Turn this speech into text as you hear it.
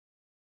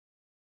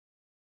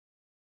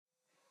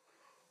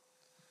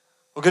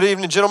Well, good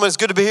evening, gentlemen. It's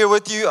good to be here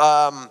with you.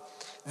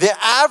 The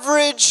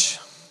average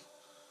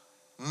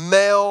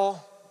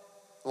male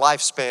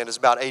lifespan is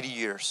about 80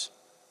 years.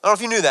 I don't know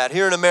if you knew that.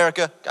 Here in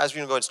America, guys, we're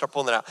going to go ahead and start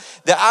pulling that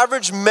out. The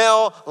average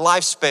male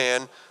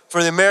lifespan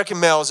for the American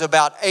male is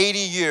about 80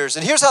 years.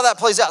 And here's how that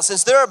plays out.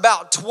 Since they're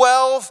about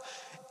 12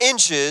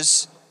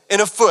 inches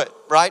in a foot,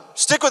 right?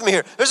 Stick with me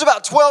here. There's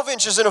about 12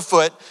 inches in a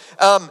foot,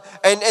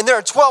 and there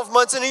are 12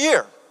 months in a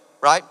year,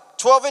 right?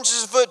 12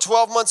 inches a foot,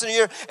 12 months in a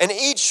year, and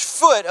each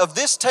foot of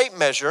this tape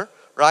measure,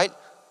 right,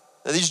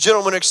 that these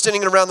gentlemen are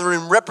extending it around the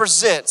room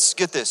represents,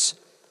 get this,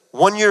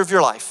 1 year of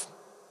your life.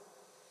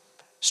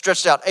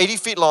 Stretched out 80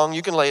 feet long.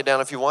 You can lay it down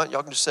if you want.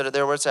 Y'all can just set it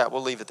there where it's at.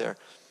 We'll leave it there.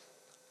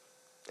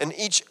 And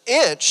each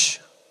inch,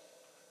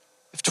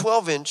 if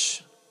 12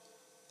 inch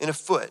in a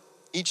foot,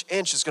 each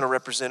inch is going to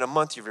represent a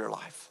month of your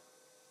life.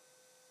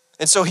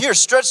 And so here,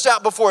 stretched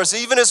out before us,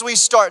 even as we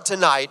start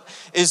tonight,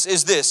 is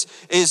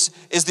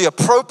the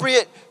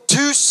appropriate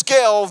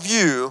two-scale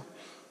view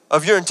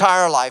of your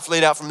entire life,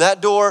 laid out from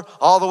that door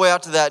all the way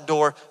out to that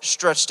door,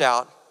 stretched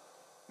out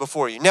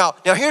before you. Now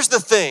here's the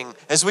thing,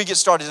 as we get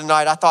started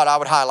tonight, I thought I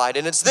would highlight,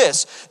 and it's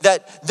this,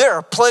 that there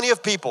are plenty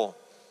of people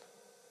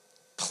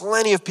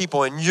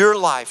in your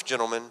life,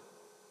 gentlemen,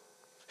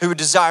 who would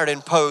desire to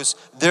impose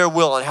their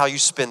will on how you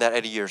spend that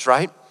 80 years,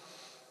 right?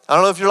 I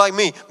don't know if you're like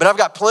me, but I've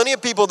got plenty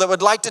of people that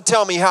would like to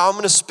tell me how I'm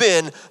going to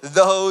spend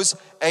those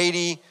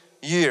 80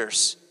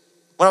 years.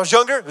 When I was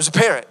younger, it was a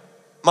parent.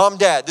 Mom,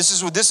 dad, this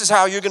is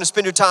how you're going to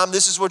spend your time.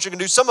 This is what you're going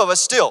to do. Some of us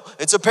still,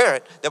 it's a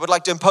parent that would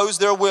like to impose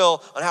their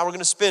will on how we're going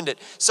to spend it.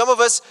 Some of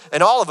us,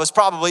 and all of us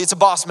probably, it's a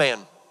boss man,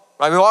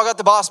 right? We've all got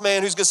the boss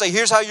man who's going to say,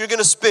 here's how you're going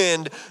to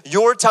spend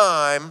your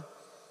time,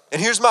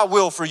 and here's my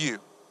will for you.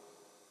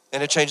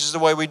 And it changes the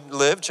way we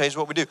live, changes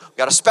what we do. We've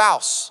got a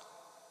spouse.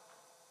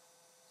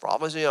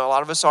 Probably, a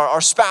lot of us,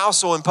 our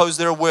spouse will impose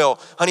their will.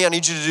 Honey, I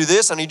need you to do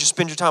this. I need you to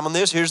spend your time on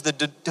this. Here's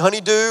the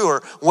honeydew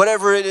or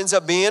whatever it ends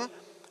up being,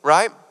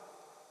 right?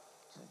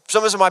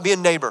 Some of us, it might be a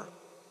neighbor.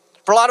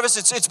 For a lot of us,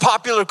 it's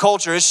popular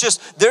culture. It's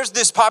just, there's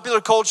this popular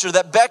culture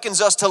that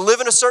beckons us to live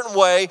in a certain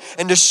way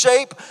and to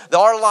shape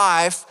our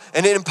life,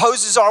 and it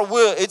imposes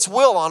its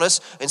will on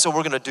us. And so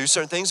we're going to do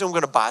certain things, and we're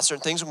going to buy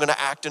certain things. We're going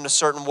to act in a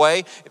certain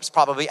way. It's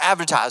probably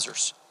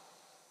advertisers,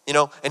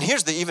 And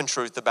here's the even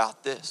truth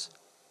about this.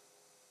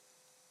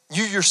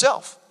 You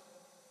yourself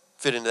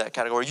fit into that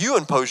category. You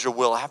impose your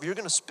will, how you're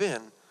going to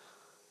spend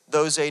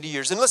those 80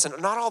 years. And listen,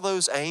 not all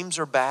those aims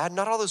are bad.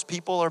 Not all those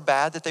people are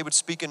bad that they would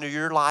speak into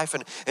your life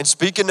and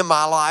speak into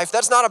my life.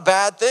 That's not a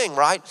bad thing,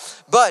 right?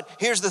 But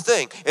here's the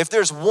thing. If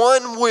there's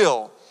one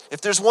will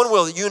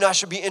that you and I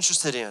should be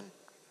interested in,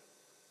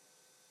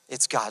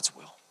 it's God's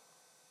will.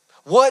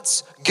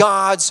 What's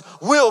God's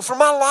will for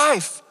my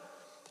life?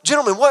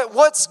 Gentlemen,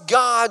 what's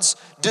God's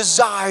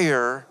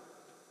desire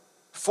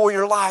for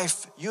your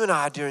life, you and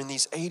I, during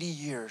these 80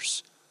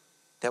 years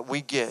that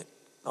we get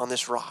on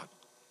this rock?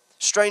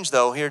 Strange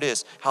though, here it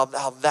is,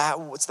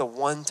 what's the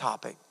one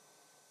topic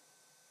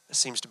that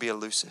seems to be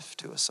elusive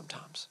to us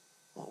sometimes?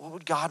 What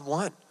would God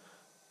want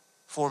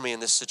for me in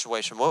this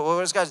situation?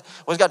 What is God?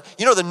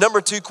 The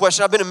number two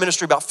question, I've been in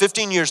ministry about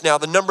 15 years now,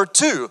 the number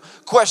two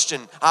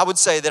question I would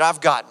say that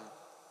I've gotten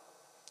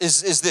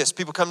is this.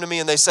 People come to me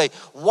and they say,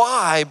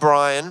 why,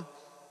 Brian,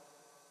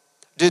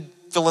 did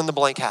fill in the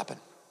blank happen?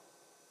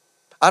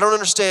 I don't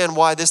understand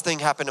why this thing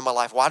happened in my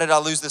life. Why did I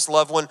lose this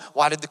loved one?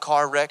 Why did the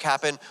car wreck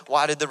happen?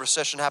 Why did the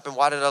recession happen?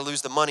 Why did I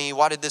lose the money?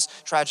 Why did this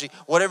tragedy?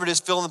 Whatever it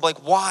is, fill in the blank.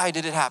 Why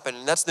did it happen?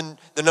 And that's the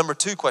number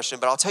two question.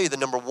 But I'll tell you the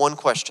number one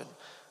question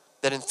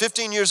that in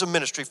 15 years of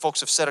ministry, folks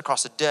have sat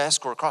across a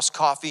desk or across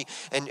coffee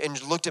and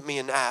looked at me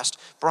and asked,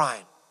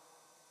 Brian,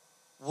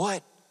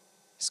 what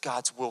is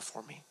God's will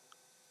for me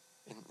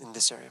in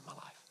this area of my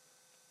life?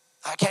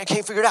 I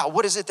can't figure it out.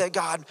 What is it that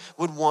God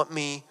would want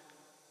me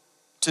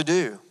to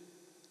do?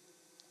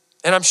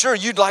 And I'm sure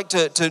you'd like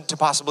to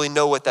possibly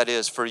know what that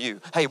is for you.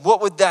 Hey,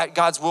 what would that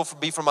God's will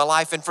be for my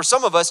life? And for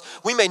some of us,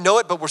 we may know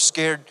it, but we're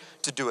scared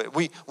to do it.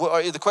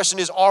 The question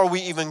is, are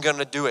we even going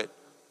to do it?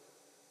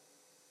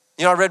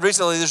 I read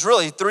recently, there's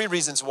really 3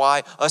 reasons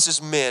why us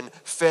as men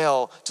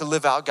fail to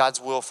live out God's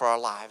will for our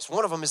lives.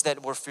 One of them is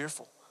that we're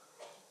fearful.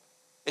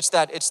 It's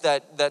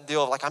that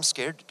deal of like, I'm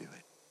scared to do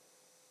it.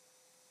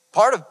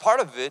 Part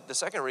of it, the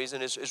second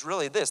reason is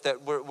really this,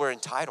 that we're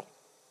entitled.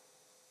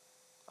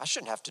 I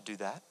shouldn't have to do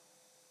that.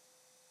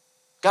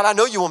 God, I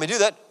know you want me to do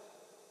that.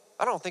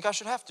 I don't think I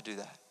should have to do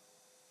that.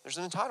 There's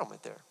an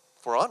entitlement there,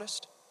 if we're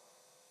honest.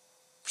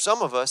 For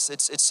some of us,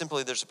 it's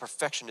simply there's a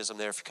perfectionism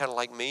there. If you're kind of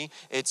like me,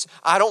 it's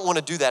I don't want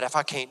to do that if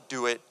I can't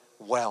do it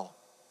well.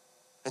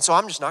 And so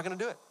I'm just not going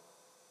to do it.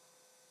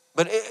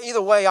 But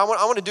either way, I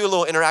want to do a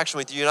little interaction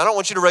with you. And I don't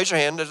want you to raise your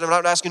hand. I'm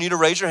not asking you to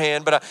raise your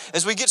hand. But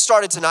as we get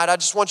started tonight, I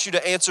just want you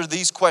to answer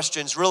these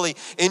questions really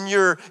in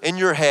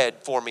your head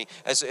for me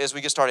as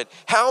we get started.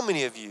 How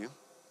many of you,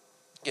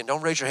 again,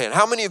 don't raise your hand.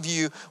 How many of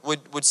you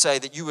would say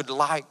that you would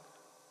like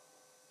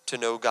to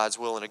know God's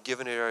will in a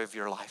given area of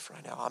your life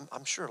right now?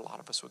 I'm sure a lot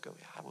of us would go,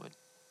 yeah, I would.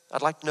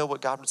 I'd like to know what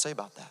God would say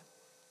about that.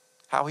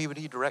 How would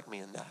he direct me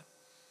in that?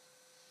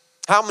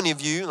 How many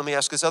of you, let me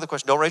ask this other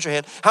question, don't raise your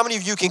hand. How many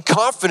of you can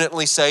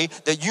confidently say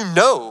that you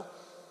know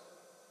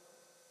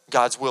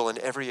God's will in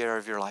every area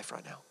of your life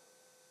right now?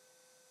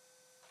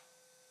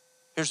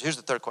 Here's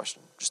the third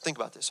question. Just think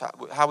about this.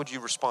 How would you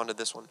respond to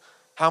this one?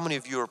 How many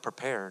of you are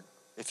prepared,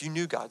 if you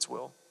knew God's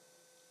will,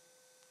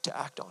 to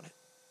act on it?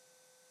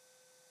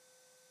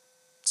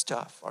 It's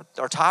tough.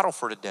 Our title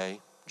for today,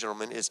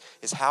 gentlemen, is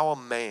how a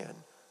man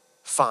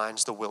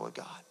finds the will of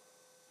God.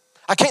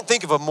 I can't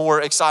think of a more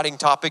exciting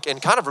topic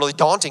and kind of really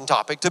daunting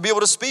topic to be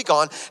able to speak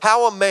on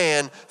how a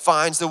man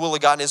finds the will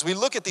of God. And as we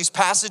look at these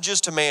passages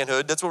to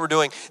manhood, that's what we're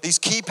doing, these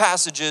key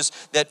passages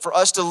that for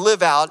us to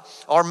live out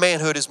our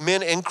manhood as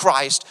men in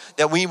Christ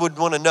that we would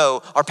want to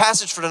know. Our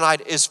passage for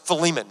tonight is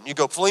Philemon. You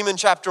go, Philemon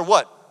chapter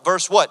what?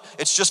 Verse what?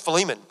 It's just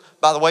Philemon.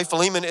 By the way,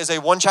 Philemon is a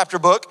one-chapter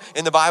book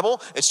in the Bible.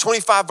 It's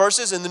 25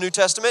 verses in the New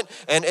Testament.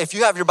 And if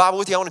you have your Bible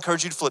with you, I want to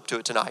encourage you to flip to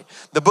it tonight.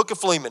 The book of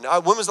Philemon.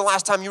 When was the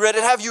last time you read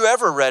it? Have you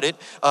ever read it?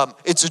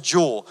 It's a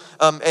jewel.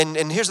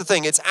 And here's the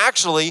thing. It's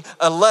actually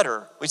a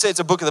letter. We say it's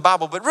a book of the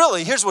Bible, but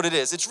really, here's what it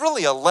is. It's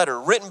really a letter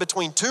written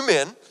between two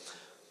men,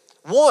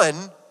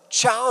 one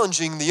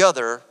challenging the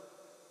other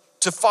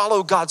to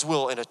follow God's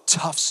will in a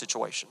tough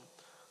situation.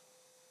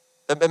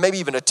 Maybe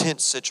even a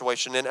tense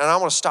situation. And I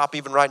want to stop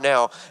even right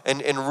now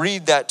and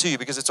read that to you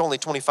because it's only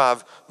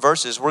 25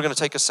 verses. We're going to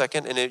take a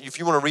second, and if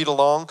you want to read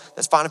along,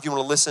 that's fine. If you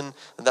want to listen,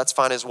 that's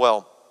fine as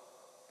well.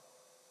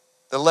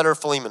 The letter of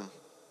Philemon.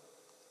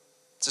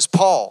 It says,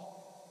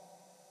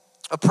 Paul,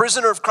 a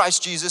prisoner of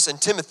Christ Jesus, and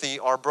Timothy,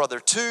 our brother,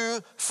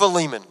 to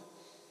Philemon,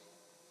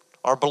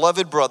 our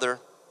beloved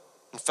brother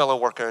and fellow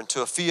worker, and to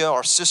Apphia,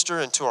 our sister,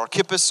 and to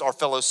Archippus, our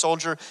fellow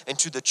soldier, and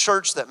to the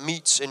church that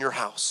meets in your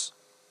house.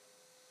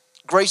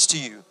 Grace to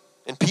you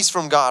and peace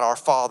from God our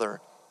Father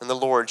and the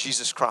Lord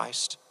Jesus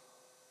Christ.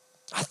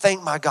 I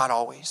thank my God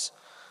always,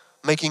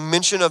 making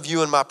mention of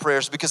you in my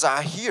prayers because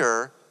I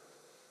hear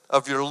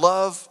of your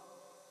love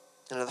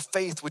and of the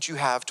faith which you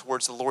have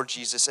towards the Lord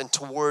Jesus and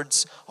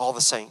towards all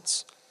the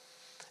saints.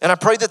 And I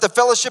pray that the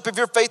fellowship of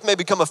your faith may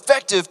become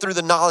effective through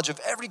the knowledge of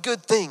every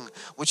good thing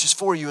which is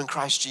for you in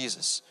Christ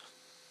Jesus.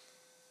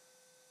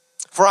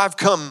 For I've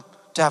come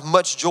to have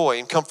much joy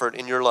and comfort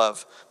in your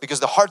love, because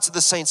the hearts of the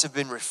saints have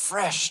been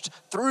refreshed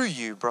through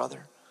you,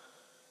 brother.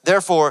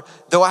 Therefore,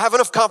 though I have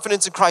enough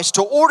confidence in Christ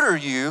to order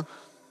you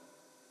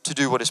to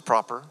do what is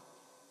proper,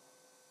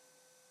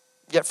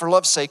 yet for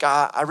love's sake,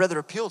 I rather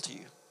appeal to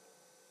you,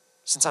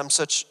 since I'm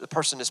such a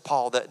person as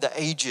Paul, the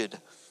aged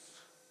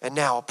and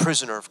now a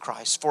prisoner of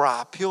Christ. For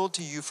I appeal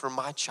to you for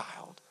my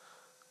child,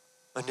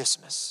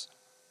 Onesimus,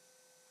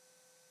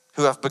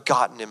 who I've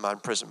begotten in my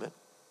imprisonment,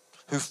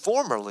 who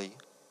formerly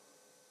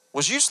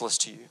was useless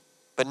to you,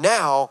 but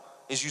now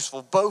is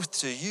useful both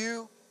to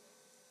you,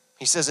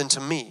 he says, and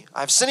to me.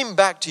 I've sent him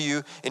back to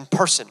you in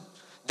person.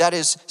 That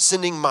is,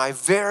 sending my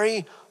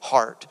very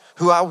heart,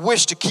 who I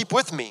wish to keep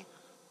with me,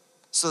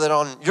 so that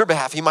on your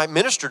behalf he might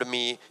minister to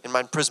me in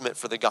my imprisonment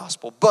for the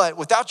gospel. But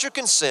without your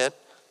consent,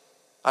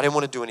 I didn't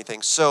want to do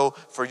anything. So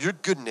for your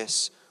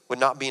goodness would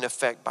not be in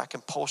effect by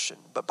compulsion,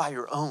 but by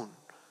your own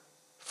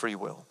free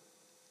will.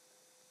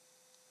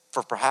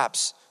 For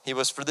perhaps he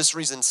was for this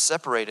reason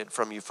separated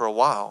from you for a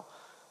while,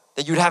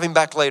 that you'd have him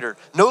back later,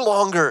 no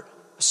longer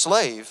a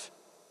slave,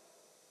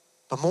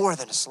 but more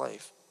than a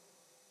slave,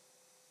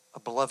 a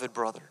beloved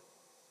brother,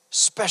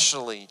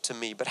 especially to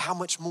me, but how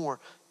much more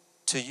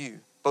to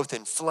you, both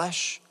in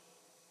flesh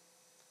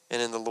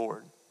and in the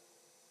Lord.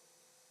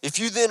 If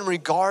you then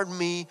regard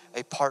me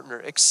a partner,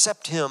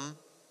 accept him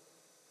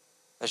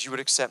as you would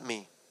accept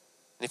me.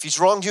 And if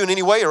he's wronged you in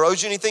any way or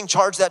owes you anything,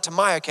 charge that to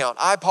my account.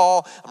 I,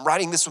 Paul, am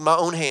writing this with my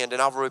own hand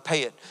and I will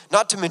repay it.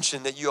 Not to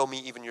mention that you owe me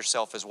even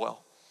yourself as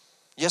well.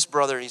 Yes,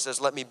 brother, he says,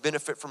 let me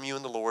benefit from you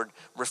in the Lord.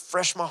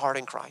 Refresh my heart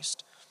in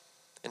Christ.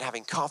 And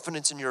having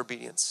confidence in your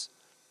obedience,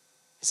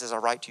 he says, I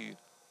write to you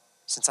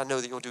since I know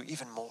that you'll do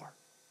even more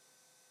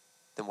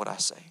than what I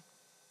say.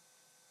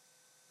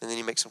 And then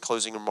he makes some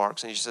closing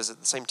remarks. And he says, at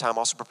the same time,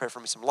 also prepare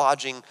for me some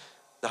lodging.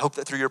 I hope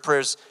that through your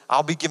prayers,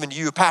 I'll be given to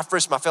you.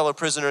 Epaphras, my fellow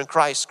prisoner in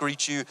Christ,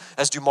 greet you,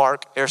 as do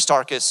Mark,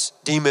 Aristarchus,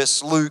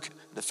 Demas, Luke,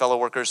 and the fellow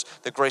workers.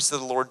 The grace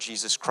of the Lord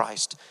Jesus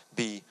Christ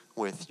be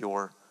with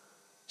your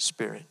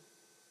spirit.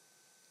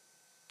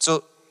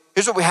 So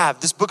here's what we have.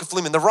 This book of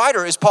Philemon. The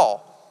writer is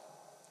Paul.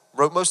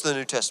 Wrote most of the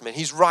New Testament.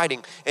 He's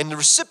writing. And the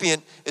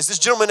recipient is this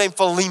gentleman named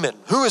Philemon.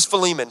 Who is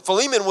Philemon?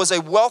 Philemon was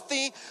a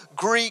wealthy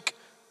Greek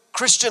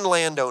Christian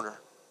landowner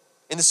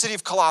in the city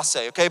of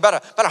Colossae. Okay,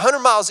 about 100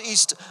 miles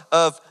east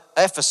of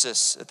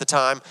Ephesus at the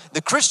time.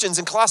 The Christians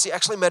in Colossae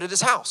actually met at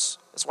his house.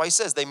 That's why he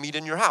says they meet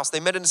in your house.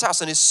 They met in his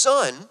house. And his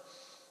son,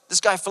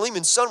 this guy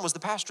Philemon's son, was the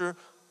pastor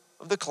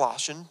of the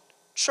Colossian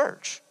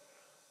church.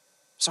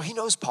 So he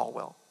knows Paul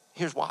well.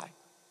 Here's why.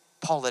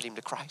 Paul led him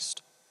to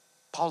Christ.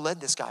 Paul led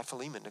this guy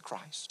Philemon to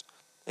Christ.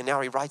 And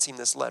now he writes him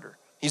this letter.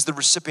 He's the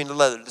recipient of the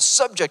letter. The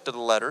subject of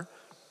the letter,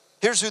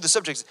 here's who the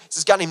subject is. It's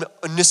this guy named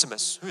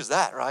Onesimus. Who is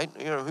that, right?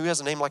 You know, who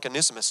has a name like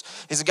Onesimus?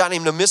 He's a guy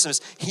named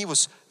Onesimus. He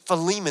was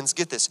Philemon's,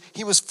 get this,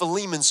 he was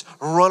Philemon's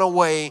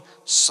runaway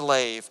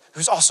slave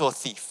who's also a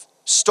thief.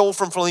 Stole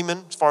from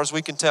Philemon, as far as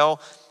we can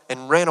tell,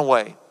 and ran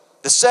away.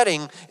 The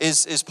setting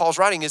is Paul's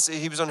writing is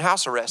he was on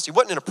house arrest. He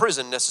wasn't in a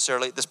prison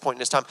necessarily at this point in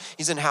his time.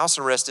 He's in house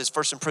arrest, his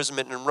first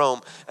imprisonment in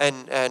Rome.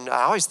 And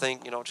I always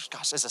think, just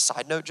gosh, as a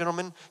side note,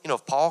 gentlemen,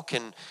 if Paul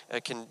can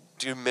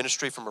do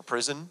ministry from a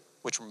prison,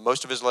 which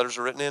most of his letters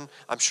are written in,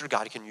 I'm sure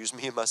God can use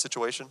me in my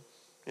situation.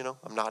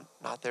 I'm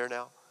not there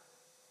now.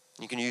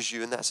 He can use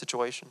you in that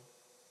situation.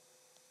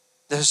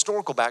 The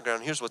historical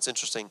background, here's what's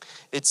interesting.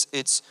 It's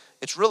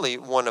really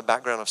a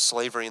background of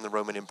slavery in the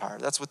Roman Empire.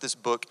 That's what this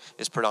book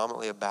is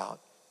predominantly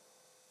about.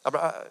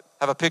 I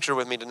have a picture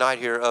with me tonight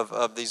here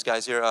of these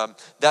guys here.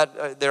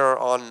 They're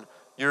on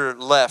your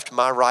left.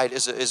 My right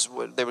is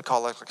what they would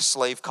call like a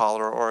slave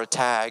collar or a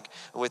tag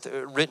with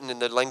written in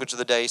the language of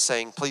the day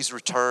saying, "Please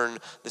return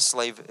the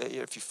slave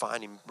if you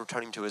find him,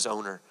 return him to his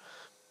owner."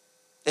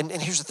 And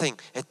here's the thing: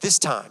 at this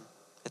time,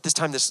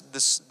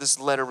 this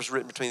letter was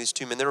written between these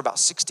two men. There were about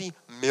 60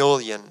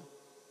 million.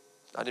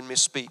 I didn't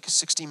misspeak.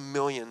 60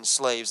 million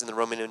slaves in the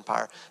Roman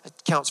Empire. It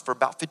counts for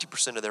about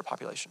 50% of their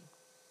population.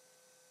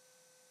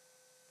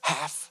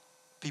 Half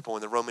people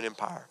in the Roman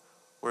Empire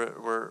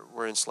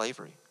were in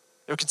slavery.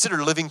 They were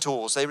considered living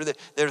tools. They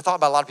were thought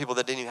by a lot of people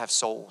that didn't even have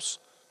souls.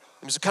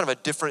 It was kind of a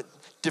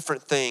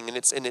different thing, and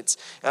it's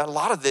a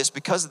lot of this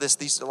because of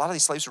this. A lot of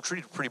these slaves were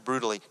treated pretty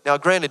brutally. Now,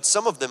 granted,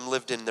 some of them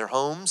lived in their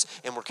homes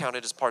and were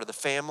counted as part of the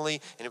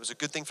family, and it was a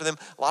good thing for them.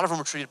 A lot of them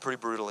were treated pretty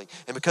brutally,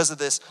 and because of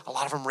this, a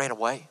lot of them ran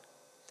away.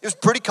 It was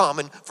pretty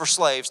common for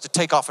slaves to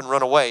take off and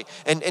run away.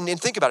 And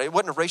think about it, it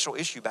wasn't a racial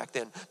issue back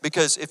then.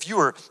 Because if you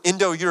were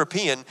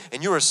Indo-European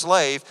and you were a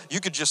slave, you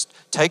could just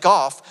take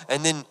off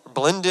and then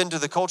blend into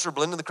the culture,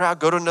 blend into the crowd,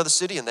 go to another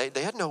city. And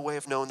they had no way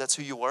of knowing that's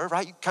who you were,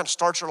 right? You kind of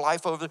start your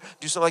life over there,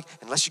 do something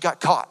unless you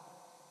got caught.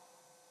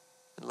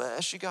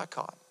 Unless you got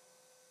caught.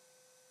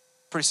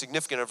 Pretty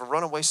significant. If a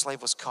runaway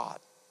slave was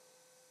caught,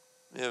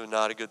 it was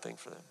not a good thing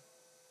for them.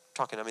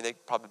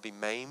 They'd probably be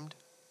maimed,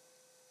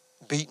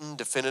 beaten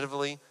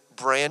definitively,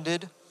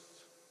 branded, as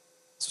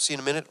we'll see in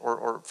a minute,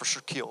 or for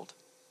sure killed.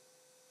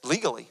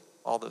 Legally,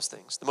 all those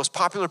things. The most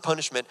popular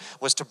punishment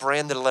was to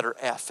brand the letter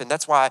F, and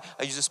that's why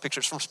I use this picture.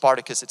 It's from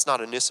Spartacus. It's not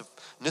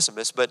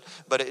Onesimus, but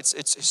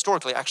it's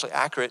historically actually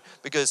accurate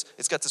because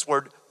it's got this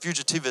word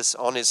fugitivus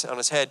on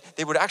his head.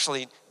 They would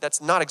actually,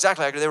 that's not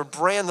exactly accurate. They would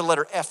brand the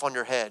letter F on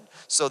your head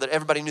so that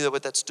everybody knew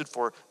what that stood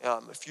for.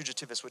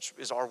 Fugitivus, which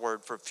is our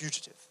word for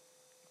fugitive.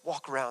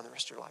 Walk around the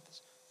rest of your life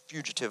as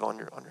fugitive on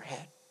your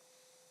head.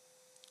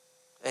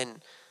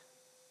 And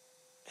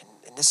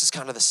this is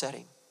kind of the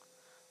setting.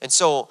 And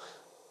so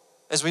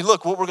as we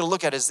look, what we're going to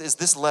look at is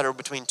this letter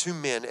between two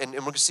men. And we're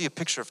going to see a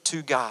picture of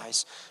two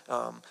guys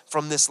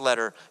from this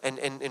letter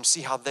and see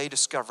how they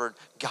discovered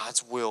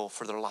God's will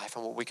for their life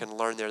and what we can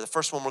learn there. The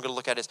first one we're going to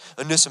look at is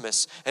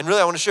Onesimus. And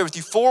really I want to share with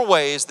you 4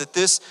 ways that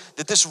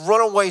this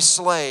runaway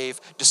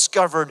slave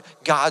discovered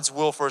God's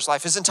will for his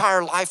life. His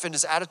entire life and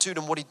his attitude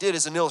and what he did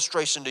is an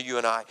illustration to you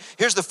and I.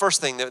 Here's the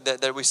first thing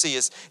that we see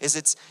is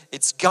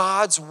it's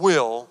God's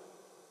will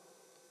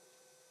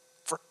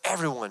for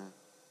everyone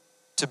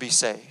to be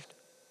saved.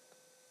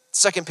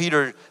 2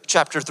 Peter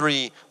chapter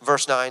 3,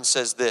 verse 9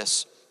 says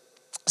this.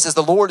 It says,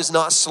 "The Lord is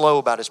not slow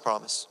about his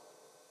promise,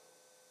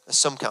 as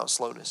some count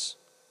slowness,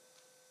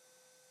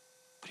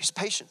 but he's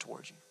patient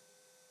towards you,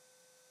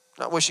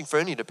 not wishing for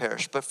any to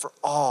perish, but for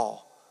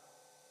all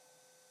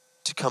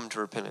to come to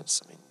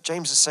repentance."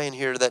 James is saying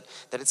here that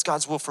it's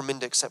God's will for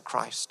men to accept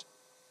Christ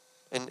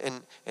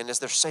and as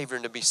their Savior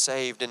and to be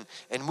saved.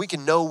 And we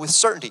can know with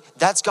certainty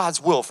that's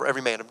God's will for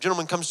every man. If a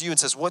gentleman comes to you and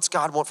says, "What's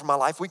God want for my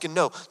life?" We can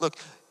know, look,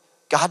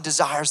 God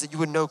desires that you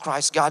would know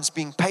Christ. God's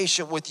being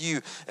patient with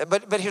you.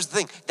 But here's the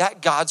thing,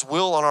 that God's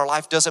will on our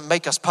life doesn't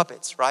make us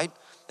puppets, right?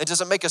 It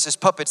doesn't make us his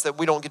puppets that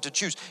we don't get to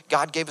choose.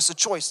 God gave us a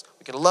choice.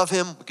 We can love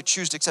him. We could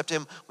choose to accept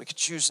him. We could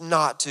choose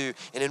not to.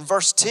 And in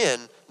verse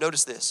 10,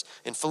 notice this.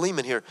 In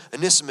Philemon here,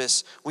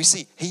 Onesimus, we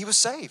see he was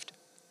saved.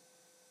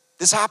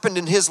 This happened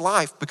in his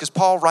life because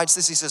Paul writes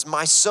this. He says,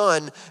 "My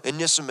son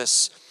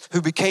Onesimus,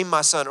 who became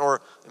my son,"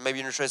 or maybe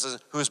in your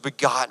translation, "who was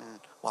begotten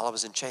while I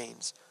was in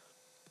chains."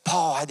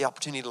 Paul had the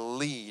opportunity to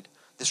lead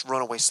this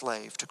runaway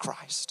slave to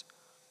Christ.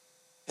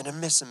 And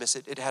Onesimus,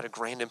 it had a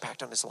grand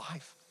impact on his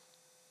life.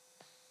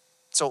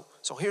 So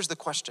here's the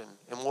question.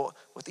 And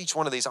with each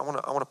one of these, I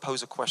want to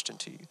pose a question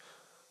to you.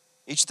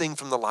 Each thing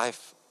from the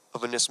life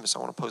of Onesimus, I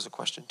want to pose a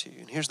question to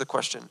you. And here's the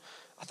question,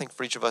 I think,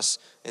 for each of us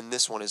in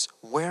this one is,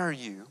 where are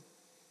you?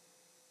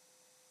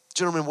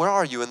 Gentlemen, where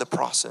are you in the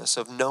process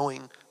of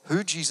knowing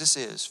who Jesus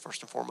is,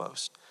 first and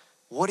foremost,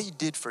 what he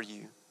did for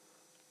you,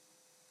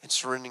 and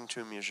surrendering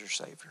to him as your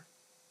Savior?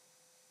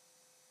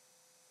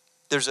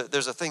 There's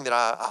a thing that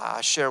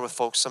I share with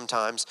folks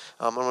sometimes.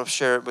 I'm going to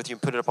share it with you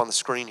and put it up on the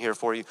screen here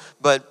for you.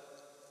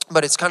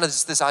 But it's kind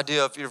of this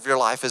idea of your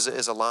life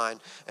as a line.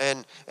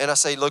 And I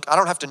say, look, I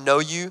don't have to know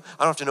you.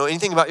 I don't have to know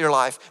anything about your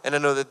life. And I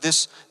know that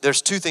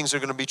there's 2 things that are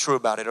going to be true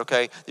about it,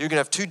 okay? You're going to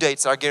have 2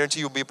 dates that I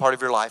guarantee will be a part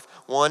of your life.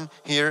 One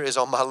here is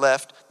on my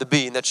left, the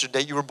B, and that's your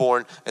date you were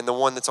born. And the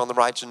one that's on the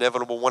right is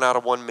inevitable. 1 out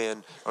of 1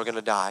 men are going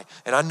to die.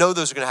 And I know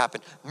those are going to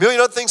happen. A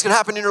million other things can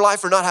happen in your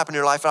life or not happen in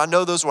your life. And I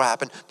know those will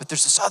happen. But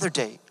there's this other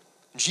date.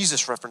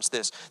 Jesus referenced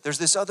this. There's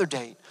this other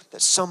date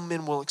that some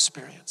men will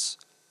experience.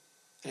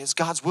 And it's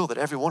God's will that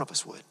every one of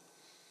us would.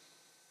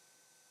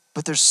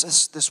 But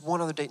there's this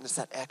one other date, and it's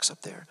that X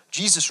up there.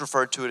 Jesus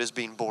referred to it as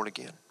being born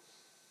again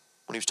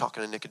when he was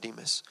talking to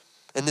Nicodemus.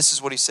 And this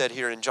is what he said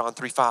here in John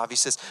 3:5. He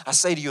says, I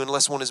say to you,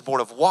 unless one is born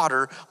of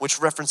water, which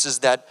references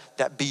that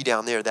B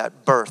down there,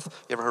 that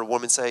birth. You ever heard a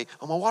woman say,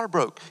 oh, my water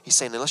broke? He's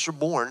saying, unless you're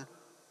born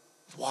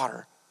of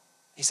water.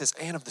 He says,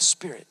 and of the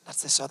Spirit.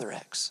 That's this other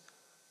X.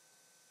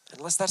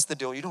 Unless that's the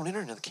deal, you don't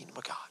enter into the kingdom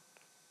of God.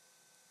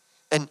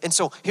 And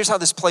so here's how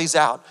this plays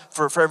out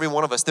for every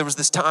one of us. There was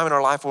this time in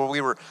our life where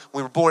we were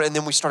born, and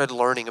then we started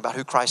learning about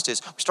who Christ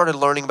is. We started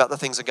learning about the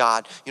things of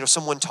God. You know,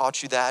 someone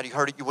taught you that. You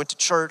heard it. You went to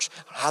church.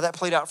 How that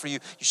played out for you.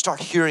 You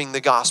start hearing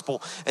the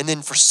gospel. And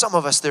then for some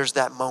of us, there's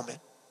that moment.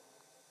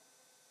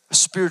 A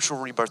spiritual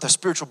rebirth, a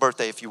spiritual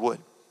birthday, if you would,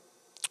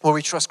 where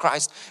we trust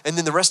Christ. And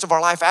then the rest of our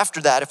life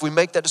after that, if we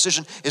make that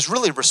decision, is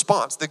really a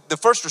response. The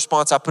first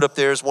response I put up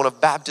there is one of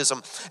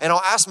baptism. And I'll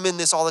ask men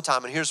this all the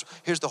time. And here's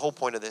the whole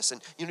point of this. And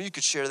you know, you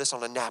could share this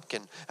on a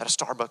napkin at a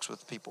Starbucks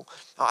with people.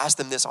 I'll ask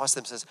them this. I'll ask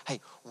them, says,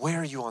 hey,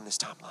 where are you on this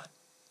timeline?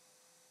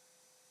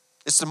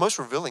 It's the most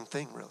revealing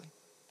thing, really,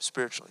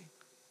 spiritually,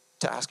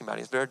 to ask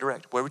anybody. It's very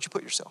direct. Where would you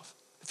put yourself?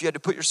 If you had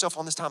to put yourself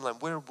on this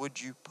timeline, where would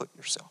you put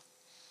yourself?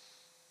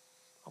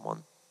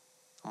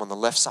 I'm on the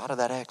left side of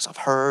that X. I've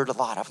heard a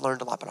lot. I've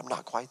learned a lot, but I'm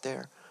not quite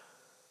there.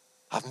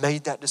 I've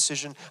made that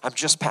decision. I'm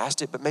just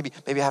past it, but maybe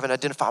I haven't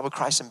identified with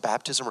Christ in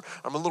baptism, or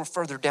I'm a little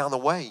further down the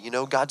way. You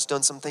know, God's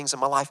done some things in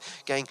my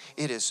life. Gang,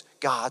 it is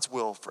God's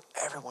will for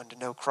everyone to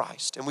know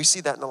Christ. And we see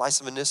that in the life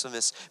of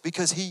Onesimus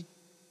because he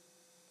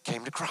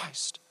came to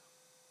Christ.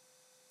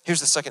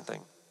 Here's the second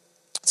thing.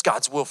 It's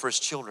God's will for his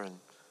children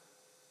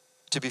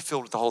to be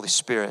filled with the Holy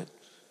Spirit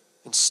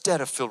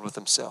instead of filled with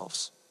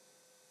themselves.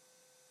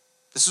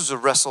 This was a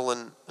wrestle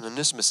in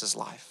Onesimus'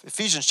 life.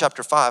 Ephesians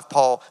chapter 5,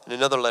 Paul in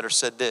another letter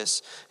said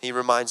this. He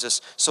reminds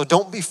us, so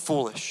don't be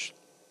foolish,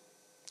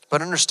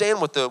 but understand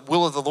what the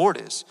will of the Lord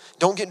is.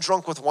 Don't get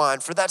drunk with wine,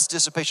 for that's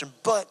dissipation,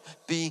 but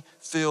be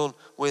filled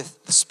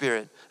with the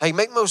Spirit. Hey,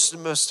 make no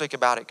mistake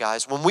about it,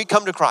 guys. When we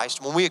come to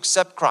Christ, when we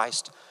accept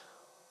Christ,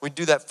 we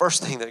do that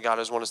first thing that God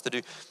has wanted us to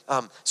do.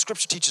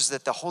 Scripture teaches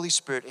that the Holy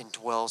Spirit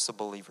indwells the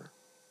believer.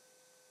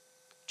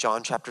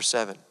 John chapter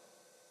 7.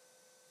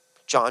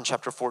 John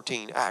chapter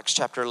 14, Acts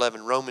chapter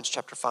 11, Romans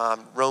chapter 5,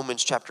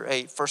 Romans chapter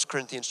 8, 1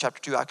 Corinthians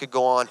chapter 2. I could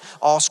go on.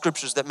 All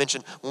scriptures that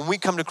mention when we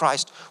come to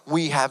Christ,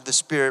 we have the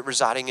Spirit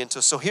residing into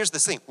us. So here's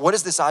this thing. What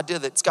is this idea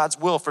that it's God's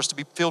will for us to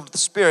be filled with the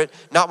Spirit,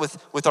 not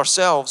with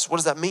ourselves? What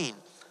does that mean?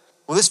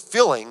 Well, this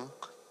filling,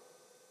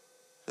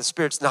 the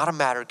Spirit's not a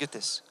matter, get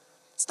this,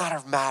 it's not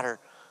a matter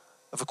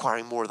of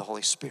acquiring more of the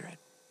Holy Spirit.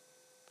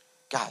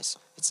 Guys,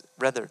 it's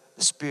rather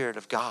the Spirit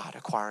of God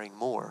acquiring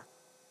more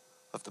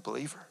of the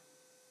believer.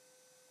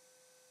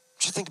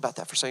 Just think about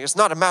that for a second. It's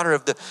not a matter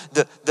of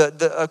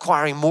the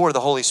acquiring more of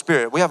the Holy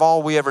Spirit. We have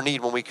all we ever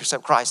need when we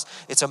accept Christ.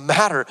 It's a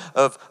matter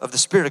of the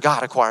Spirit of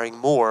God acquiring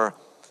more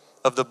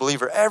of the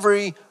believer.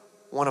 Every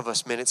one of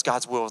us, man, it's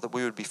God's will that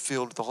we would be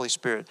filled with the Holy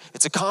Spirit.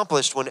 It's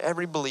accomplished when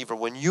every believer,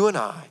 when you and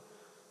I,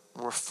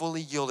 when we're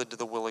fully yielded to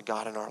the will of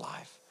God in our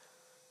life.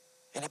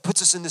 And it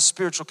puts us in this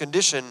spiritual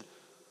condition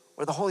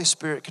where the Holy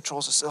Spirit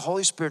controls us. The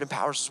Holy Spirit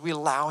empowers us. We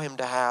allow him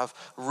to have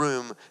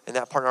room in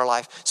that part of our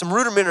life. Some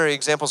rudimentary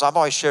examples I've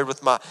always shared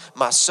with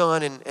my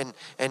son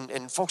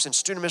and folks in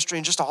student ministry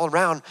and just all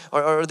around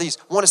are these.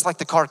 One is like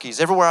the car keys.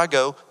 Everywhere I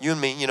go, you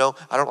and me, you know,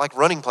 I don't like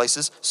running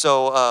places,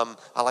 so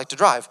I like to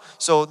drive.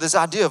 So this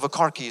idea of a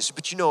car keys.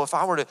 But you know, if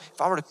I were to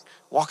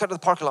walk out to the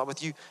parking lot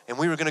with you and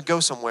we were going to go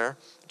somewhere,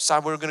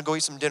 decide we were going to go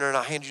eat some dinner, and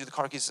I handed you the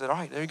car keys and said, all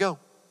right, there you go.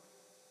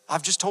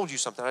 I've just told you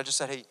something. I just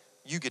said, hey,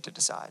 you get to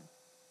decide.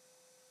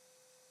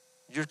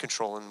 You're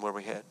controlling where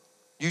we head.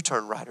 You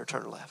turn right or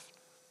turn left.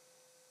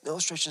 The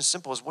illustration is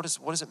simple. What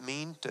does it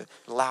mean to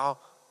allow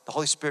the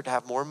Holy Spirit to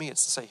have more of me?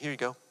 It's to say, here you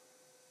go.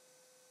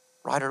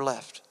 Right or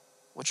left?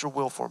 What's your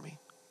will for me?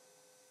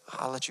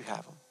 I'll let you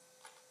have them.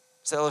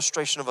 It's the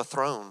illustration of a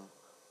throne.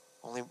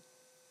 Only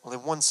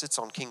one sits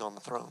king on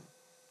the throne.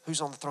 Who's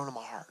on the throne of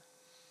my heart?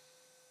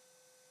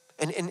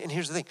 And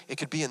here's the thing. It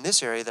could be in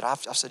this area that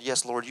I've said,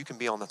 yes, Lord, you can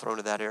be on the throne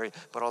of that area.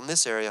 But on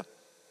this area,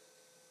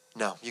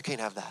 no, you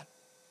can't have that.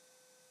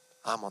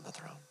 I'm on the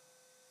throne.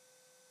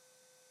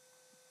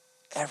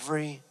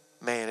 Every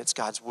man, it's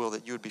God's will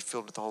that you would be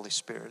filled with the Holy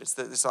Spirit.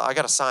 I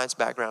got a science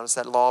background. It's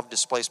that law of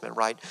displacement,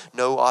 right?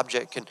 No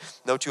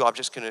two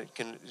objects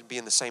can be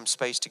in the same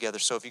space together.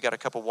 So if you got a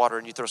cup of water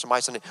and you throw some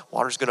ice in it,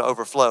 water's going to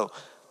overflow.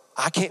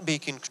 I can't be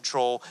in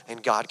control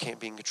and God can't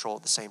be in control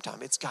at the same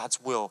time. It's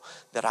God's will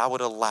that I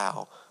would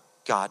allow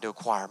God to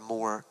acquire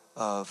more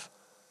of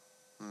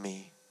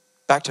me.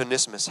 Back to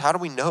Onesimus. How do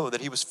we know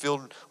that he was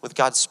filled with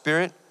God's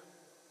Spirit?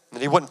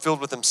 And he wasn't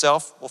filled with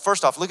himself? Well,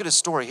 first off, look at his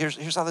story.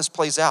 Here's how this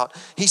plays out.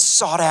 He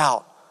sought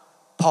out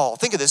Paul.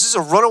 Think of this. This is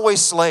a runaway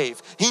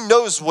slave. He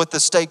knows what the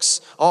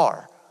stakes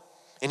are.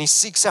 And he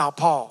seeks out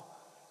Paul.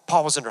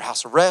 Paul was under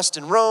house arrest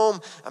in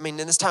Rome. I mean,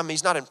 in this time,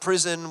 he's not in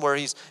prison where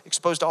he's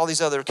exposed to all these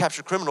other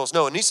captured criminals.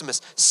 No, Onesimus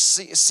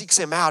seeks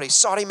him out. He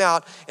sought him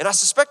out. And I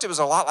suspect it was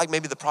a lot like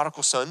maybe the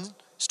prodigal son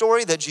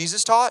story that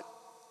Jesus taught.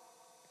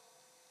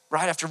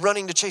 Right after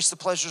running to chase the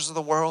pleasures of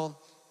the world,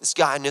 this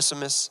guy,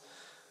 Onesimus,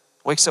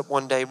 wakes up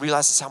one day,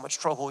 realizes how much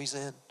trouble he's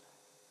in. And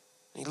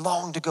he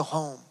longed to go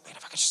home. Man,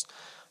 if I could just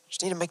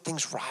need to make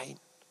things right.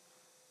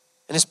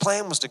 And his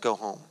plan was to go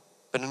home.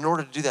 But in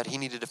order to do that, he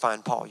needed to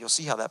find Paul. You'll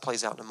see how that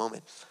plays out in a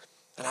moment.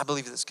 And I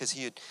believe that's because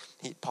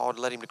Paul had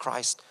led him to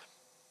Christ.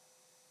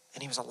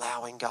 And he was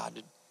allowing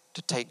God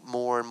to take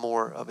more and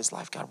more of his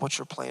life. God, what's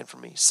your plan for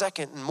me?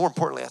 Second, and more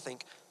importantly, I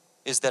think,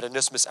 is that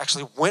Onesimus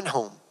actually went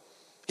home.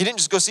 He didn't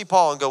just go see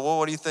Paul and go, well,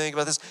 what do you think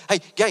about this? Hey,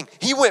 gang,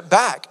 he went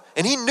back.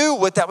 And he knew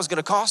what that was going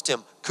to cost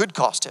him, could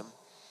cost him.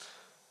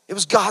 It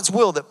was God's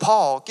will that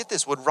Paul, get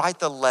this, would write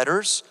the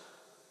letters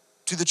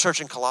to the church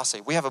in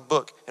Colossae. We have a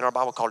book in our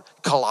Bible called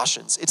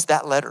Colossians. It's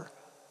that letter.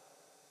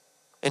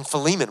 And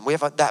Philemon, we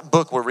have that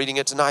book, we're reading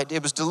it tonight.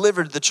 It was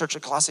delivered to the church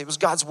at Colossae. It was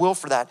God's will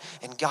for that.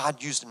 And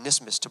God used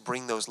Onesimus to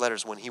bring those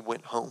letters when he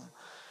went home.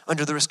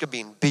 Under the risk of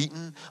being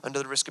beaten, under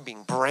the risk of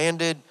being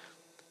branded,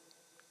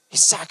 he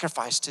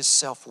sacrificed his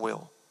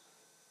self-will.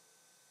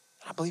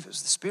 And I believe it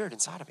was the Spirit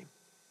inside of him.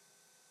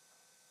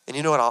 And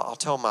you know what, I'll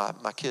tell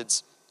my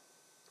kids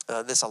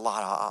this a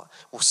lot.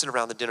 We'll sit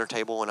around the dinner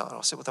table and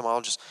I'll sit with them.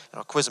 I'll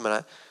quiz them and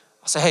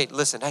I'll say, hey,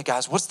 listen, hey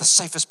guys, what's the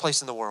safest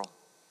place in the world?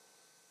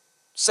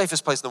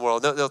 Safest place in the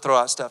world. They'll throw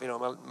out stuff. You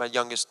know, my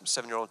youngest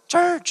 7-year-old,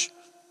 church.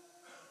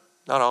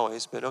 Not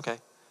always, but okay.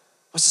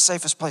 What's the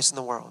safest place in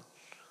the world?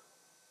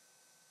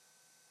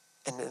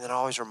 And then I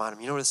always remind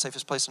them, you know where the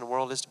safest place in the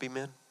world is to be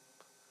men?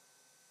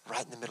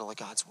 Right in the middle of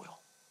God's will.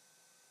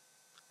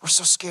 We're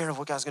so scared of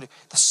what God's going to do.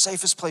 The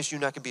safest place you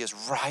and I can be is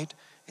right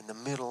in the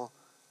middle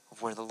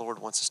of where the Lord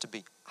wants us to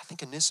be. I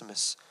think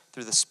Onesimus,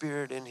 through the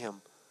Spirit in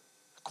him,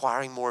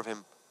 acquiring more of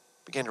him,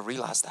 began to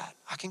realize that.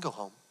 I can go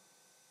home.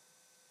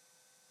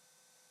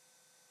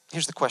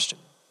 Here's the question.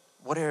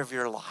 What area of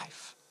your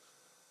life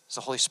does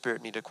the Holy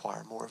Spirit need to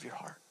acquire more of your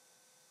heart?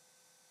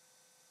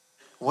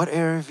 What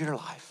area of your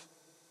life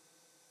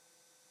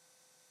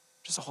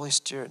does the Holy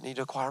Spirit need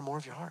to acquire more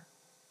of your heart?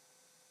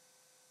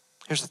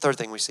 Here's the third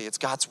thing we see. It's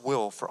God's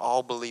will for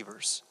all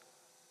believers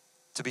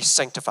to be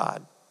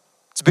sanctified.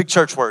 It's a big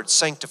church word,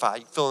 sanctified.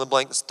 You can fill in the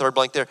blank, this third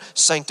blank there,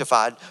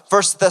 sanctified.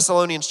 1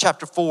 Thessalonians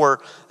chapter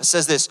 4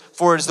 says this,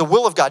 for it is the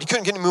will of God. You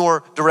couldn't get any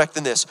more direct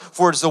than this.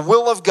 For it is the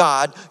will of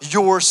God,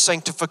 your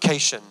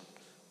sanctification.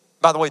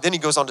 By the way, then he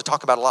goes on to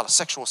talk about a lot of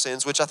sexual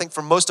sins, which I think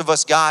for most of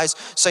us guys,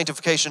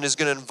 sanctification is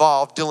going to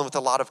involve dealing with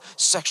a lot of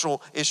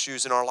sexual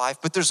issues in our life.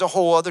 But there's a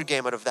whole other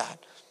gamut of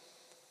that.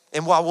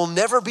 And while we'll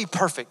never be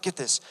perfect, get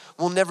this,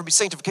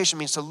 sanctification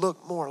means to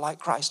look more like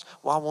Christ.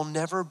 While we'll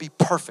never be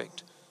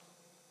perfect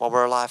while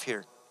we're alive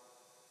here,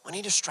 we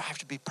need to strive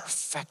to be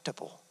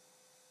perfectible.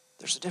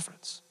 There's a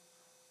difference.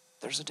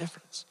 There's a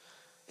difference.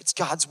 It's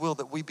God's will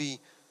that we be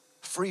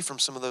free from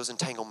some of those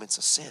entanglements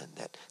of sin,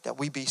 that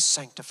we be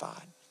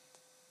sanctified.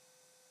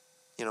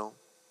 You know,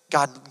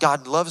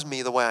 God loves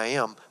me the way I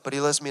am, but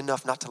he loves me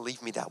enough not to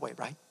leave me that way,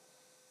 right?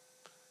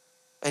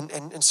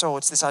 And so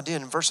it's this idea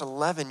in verse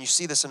 11, you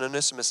see this in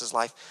Onesimus'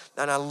 life,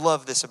 and I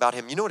love this about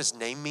him. You know what his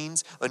name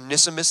means?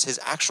 Onesimus, his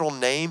actual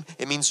name,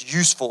 it means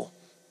useful.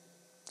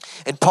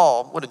 And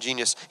Paul, what a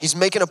genius, he's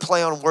making a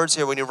play on words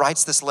here when he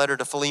writes this letter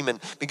to Philemon,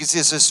 because he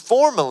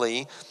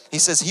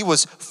says he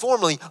was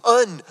formerly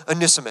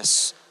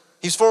Onesimus.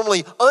 He's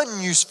formerly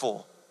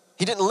unuseful.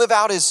 He didn't live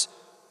out his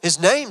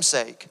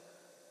namesake.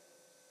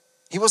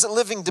 He wasn't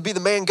living to be the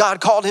man God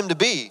called him to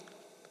be.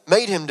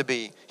 Made him to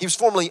be. He was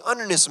formerly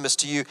Onesimus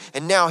to you,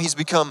 and now he's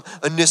become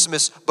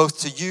Onesimus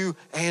both to you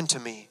and to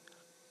me.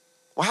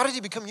 Well, how did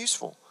he become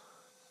useful?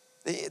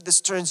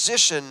 This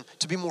transition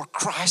to be more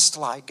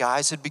Christ-like,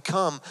 guys, had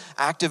become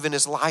active in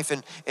his life,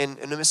 and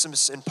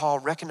Onesimus and Paul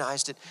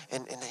recognized it,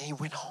 and then he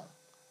went home.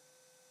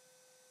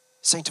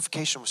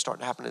 Sanctification was starting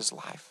to happen in his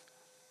life.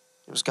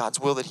 It was God's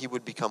will that he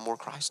would become more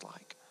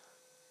Christ-like.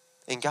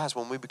 And guys,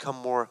 when we become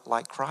more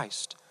like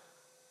Christ,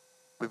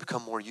 we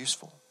become more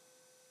useful.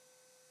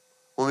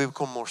 When we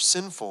become more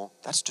sinful,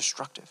 that's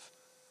destructive.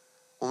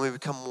 When we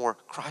become more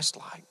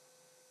Christ-like,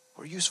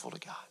 we're useful to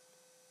God.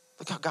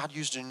 Look how God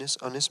used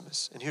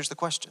Onesimus. And here's the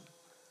question.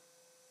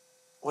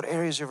 What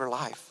areas of your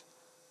life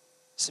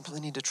simply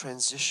need to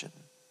transition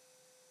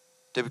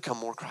to become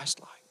more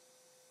Christ-like?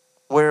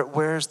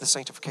 Where is the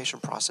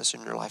sanctification process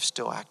in your life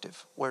still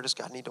active? Where does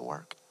God need to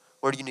work?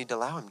 Where do you need to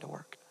allow him to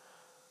work?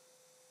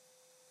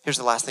 Here's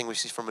the last thing we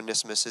see from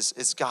Onesimus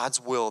is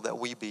God's will that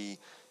we be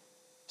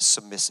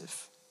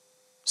submissive.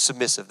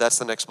 Submissive, that's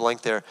the next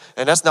blank there.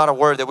 And that's not a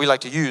word that we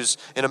like to use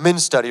in a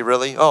men's study,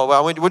 really. Oh,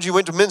 well, you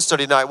went to men's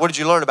study tonight. What did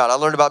you learn about? I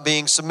learned about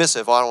being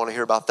submissive. Well, I don't want to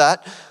hear about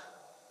that.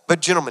 But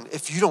gentlemen,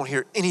 if you don't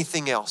hear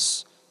anything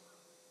else,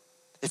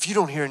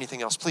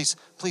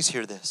 please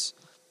hear this.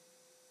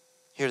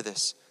 Hear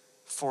this.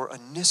 For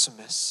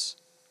Onesimus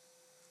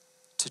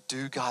to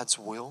do God's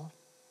will,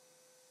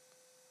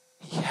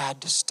 he had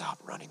to stop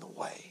running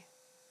away.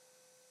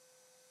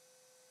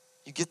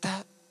 You get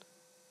that?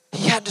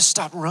 He had to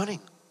stop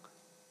running.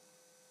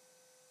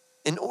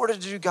 In order to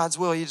do God's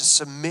will, he had to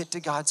submit to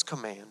God's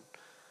command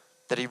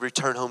that he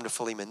return home to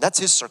Philemon. That's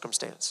his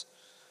circumstance.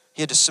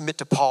 He had to submit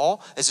to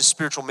Paul as his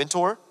spiritual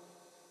mentor.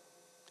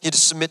 He had to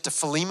submit to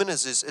Philemon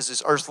as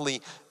his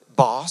earthly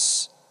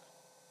boss.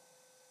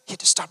 He had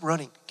to stop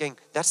running. Gang,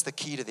 that's the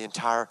key to the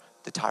entire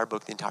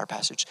book, the entire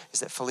passage, is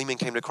that Philemon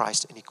came to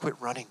Christ and he quit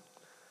running.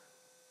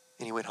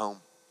 And he went home.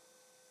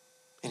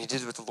 And he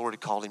did what the Lord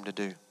had called him to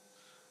do.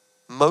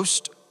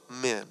 Most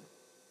men,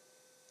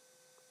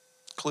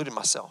 including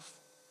myself,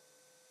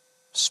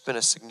 spend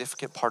a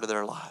significant part of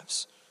their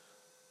lives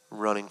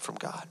running from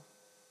God,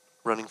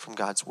 running from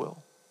God's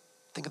will.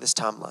 Think of this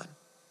timeline.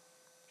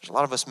 There's a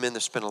lot of us men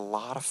that spend a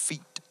lot of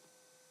feet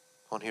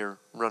on here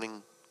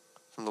running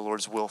from the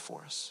Lord's will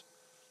for us.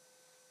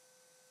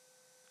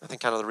 I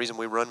think kind of the reason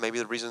we run,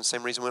 maybe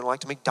same reason we don't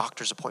like to make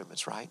doctor's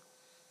appointments, right?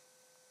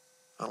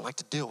 I don't like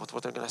to deal with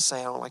what they're going to say.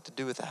 I don't like to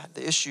do with that.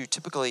 The issue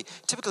typically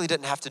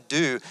doesn't have to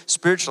do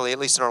spiritually, at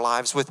least in our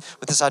lives, with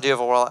this idea of,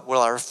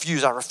 well, I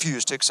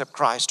refuse to accept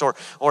Christ, or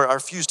I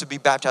refuse to be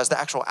baptized, the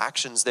actual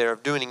actions there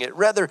of doing it.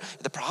 Rather,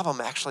 the problem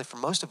actually for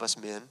most of us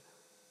men,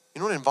 you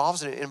know what it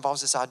involves? It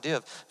involves this idea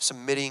of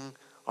submitting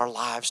our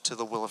lives to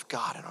the will of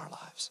God in our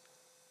lives.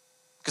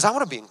 Because I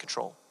want to be in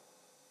control.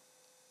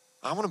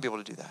 I want to be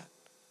able to do that.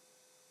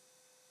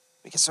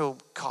 We get so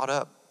caught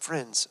up,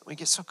 friends, we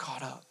get so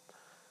caught up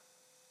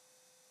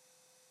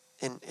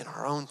in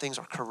our own things,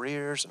 our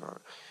careers and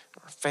our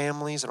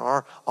families and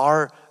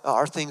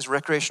our things,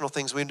 recreational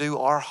things we do,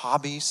 our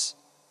hobbies.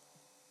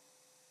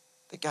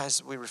 That,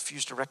 guys, we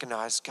refuse to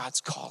recognize God's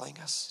calling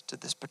us to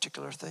this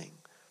particular thing.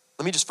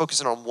 Let me just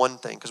focus in on one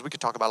thing, because we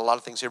could talk about a lot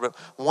of things here, but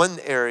one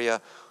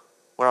area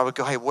where I would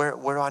go, hey, where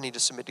do I need to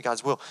submit to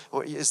God's will?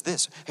 Is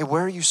this. Hey,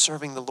 where are you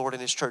serving the Lord in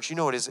his church? You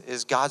know it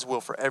is God's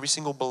will for every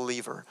single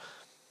believer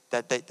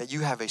that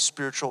you have a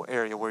spiritual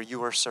area where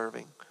you are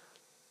serving.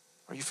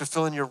 Are you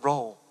fulfilling your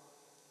role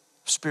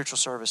of spiritual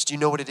service? Do you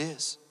know what it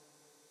is?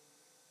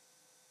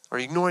 Are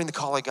you ignoring the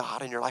call of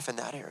God in your life in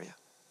that area?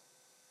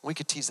 We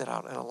could tease that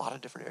out in a lot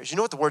of different areas. You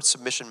know what the word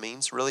submission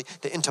means, really?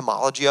 The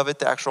etymology of it,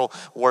 the actual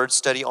word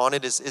study on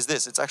it is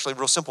this. It's actually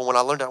real simple. When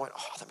I learned it, I went,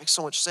 oh, that makes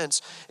so much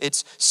sense.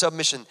 It's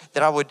submission,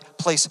 that I would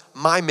place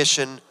my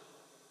mission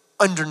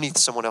underneath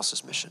someone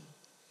else's mission.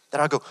 That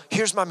I go,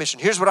 here's my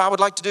mission. Here's what I would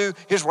like to do.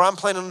 Here's where I'm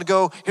planning to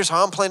go. Here's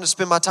how I'm planning to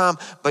spend my time.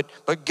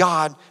 But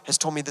God has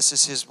told me this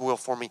is his will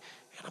for me.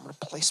 And I'm going to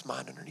place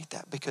mine underneath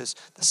that, because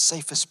the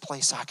safest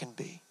place I can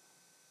be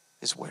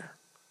is where?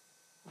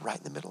 Right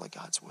in the middle of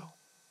God's will.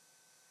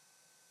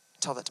 I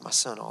tell that to my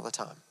son all the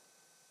time.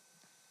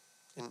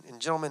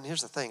 And gentlemen,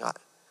 here's the thing.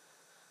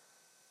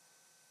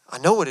 I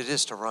know what it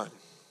is to run.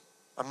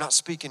 I'm not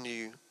speaking to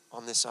you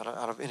on this out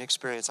of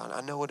inexperience.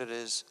 I know what it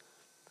is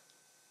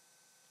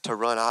to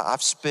run.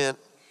 I've spent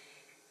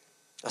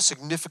a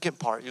significant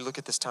part, you look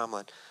at this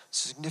timeline, a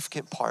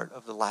significant part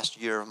of the last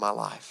year of my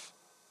life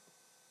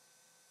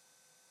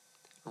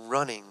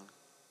running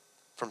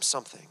from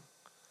something.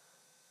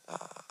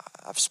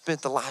 I've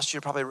spent the last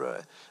year probably,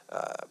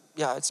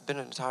 it's been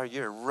an entire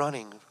year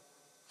running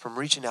from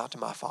reaching out to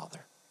my father.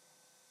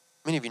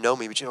 Many of you know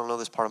me, but you don't know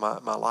this part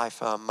of my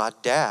life. My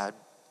dad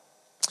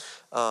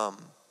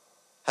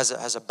has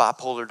a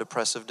bipolar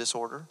depressive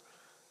disorder.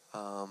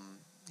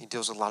 He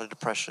deals with a lot of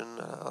depression,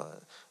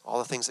 all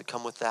the things that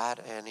come with that,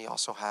 and he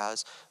also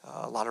has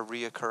a lot of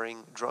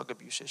reoccurring drug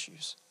abuse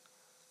issues.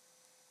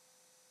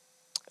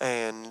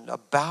 And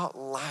about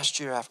last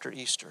year after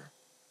Easter,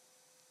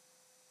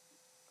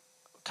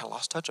 I kind of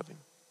lost touch of him.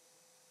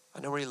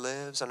 I know where he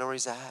lives. I know where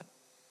he's at.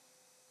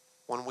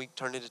 1 week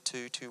turned into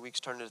 2, 2 weeks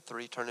turned into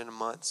 3, turned into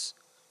months.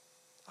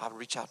 I would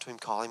reach out to him,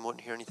 call him,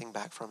 wouldn't hear anything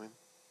back from him.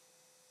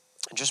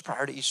 And just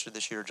prior to Easter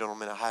this year,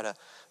 gentlemen, I had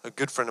a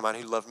good friend of mine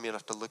who loved me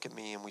enough to look at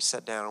me, and we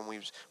sat down and we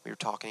were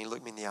talking. He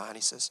looked me in the eye and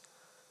he says,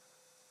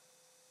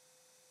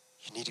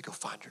 you need to go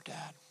find your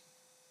dad.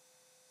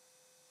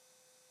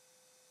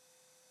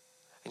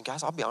 And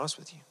guys, I'll be honest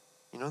with you.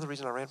 You know the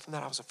reason I ran from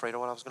that? I was afraid of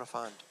what I was going to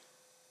find.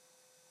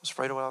 I was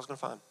afraid of what I was going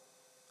to find.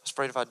 I was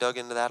afraid if I dug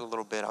into that a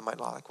little bit, I might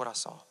not like what I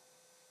saw.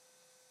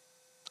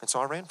 And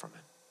so I ran from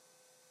it.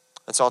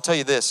 And so I'll tell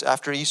you this,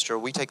 after Easter,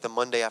 we take the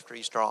Monday after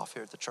Easter off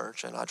here at the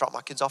church, and I drop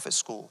my kids off at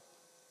school.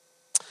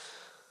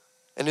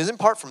 And it was in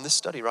part from this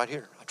study right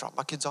here. I dropped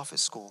my kids off at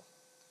school,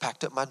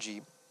 packed up my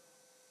Jeep,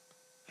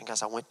 and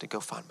guys, I went to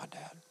go find my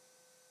dad.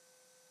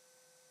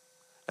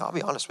 Now, I'll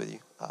be honest with you.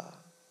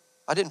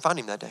 I didn't find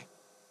him that day.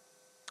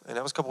 And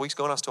that was a couple weeks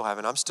ago, and I still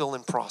haven't. I'm still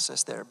in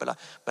process there, but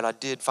I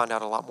did find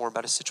out a lot more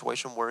about his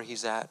situation, where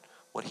he's at,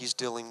 what he's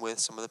dealing with,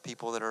 some of the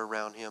people that are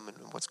around him, and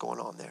what's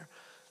going on there.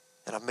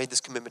 And I've made this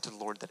commitment to the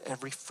Lord that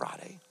every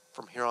Friday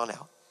from here on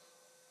out,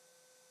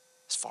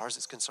 as far as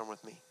it's concerned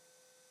with me,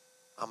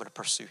 I'm going to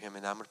pursue him,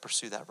 and I'm going to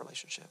pursue that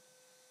relationship.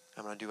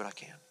 I'm going to do what I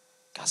can.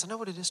 Guys, I know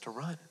what it is to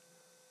run.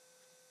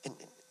 And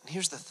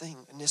here's the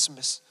thing,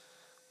 Onesimus,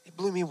 it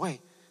blew me away.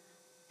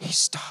 He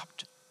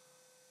stopped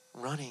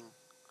running.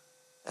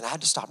 And I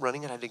had to stop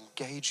running, and I had to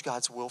engage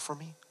God's will for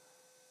me.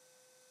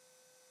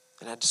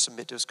 And I had to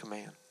submit to his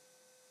command.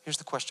 Here's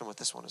the question with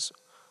this one is,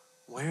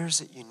 where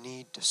is it you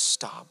need to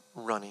stop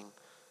running?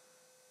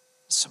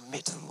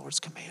 Submit to the Lord's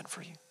command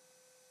for you.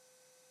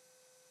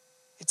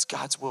 It's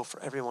God's will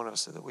for every one of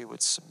us that we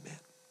would submit.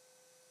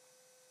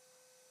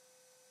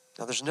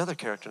 Now there's another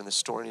character in this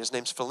story, and his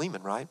name's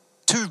Philemon, right?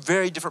 Two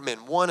very different men.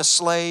 One a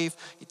slave,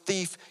 a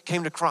thief,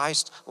 came to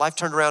Christ, life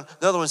turned around.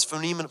 The other one's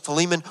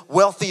Philemon,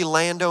 wealthy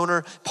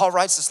landowner. Paul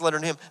writes this letter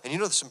to him, and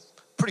there's some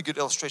pretty good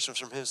illustrations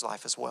from his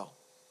life as well.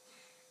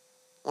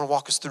 I want to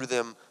walk us through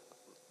them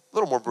a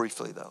little more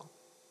briefly though.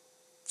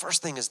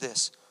 First thing is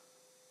this.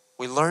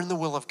 We learn the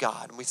will of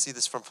God, and we see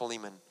this from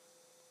Philemon.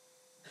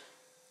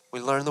 We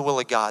learn the will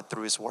of God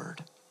through his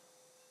word.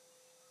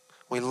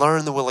 We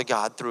learn the will of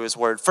God through his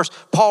word. First,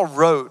 Paul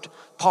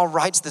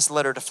writes this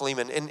letter to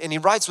Philemon, and he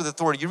writes with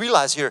authority. You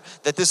realize here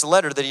that this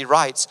letter that he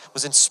writes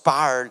was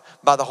inspired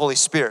by the Holy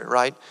Spirit,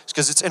 right? It's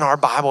because it's in our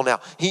Bible now.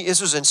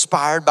 This was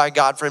inspired by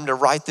God for him to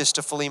write this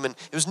to Philemon.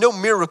 It was no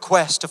mere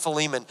request to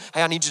Philemon.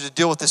 Hey, I need you to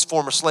deal with this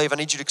former slave. I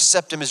need you to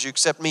accept him as you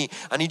accept me.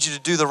 I need you to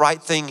do the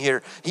right thing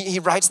here. He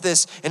writes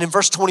this, and in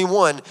verse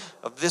 21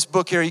 of this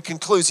book here, he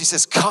concludes. He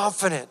says,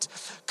 confident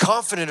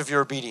of your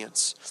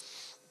obedience,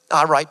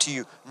 I write to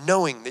you,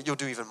 knowing that you'll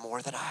do even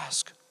more than I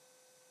ask.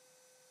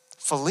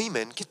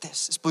 Philemon, get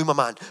this blew my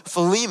mind.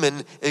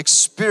 Philemon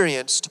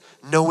experienced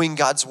knowing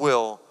God's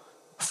will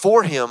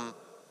for him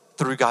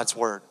through God's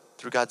word,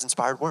 through God's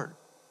inspired word.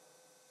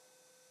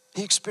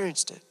 He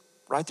experienced it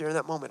right there in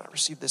that moment. I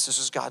received this. This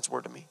is God's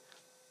word to me.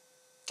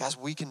 Guys,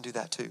 we can do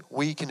that too.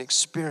 We can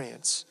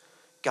experience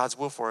God's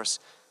will for us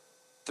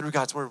through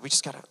God's word. We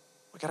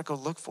gotta go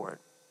look for it.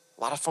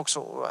 A lot of folks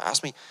will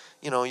ask me,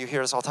 you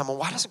hear this all the time, well,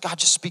 why doesn't God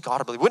just speak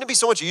audibly? Wouldn't it be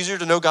so much easier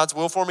to know God's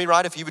will for me,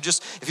 right? If he would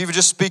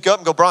just speak up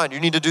and go, Brian,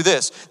 you need to do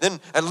this. Then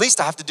at least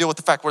I have to deal with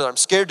the fact whether I'm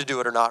scared to do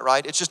it or not,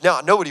 right? It's just now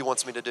I know what he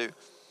wants me to do.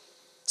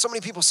 So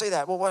many people say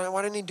that. Well,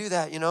 why didn't he do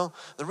that,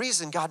 The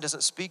reason God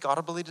doesn't speak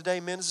audibly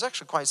today, men, is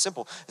actually quite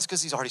simple. It's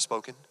because he's already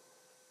spoken.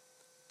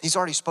 He's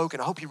already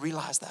spoken. I hope you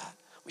realize that.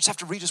 We just have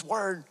to read his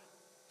word,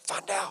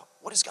 find out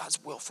what is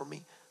God's will for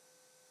me.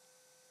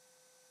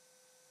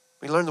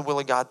 We learn the will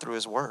of God through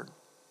his word.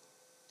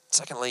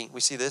 Secondly, we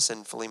see this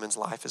in Philemon's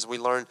life as we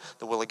learn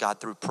the will of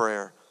God through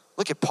prayer.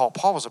 Look at Paul.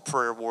 Paul was a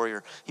prayer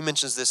warrior. He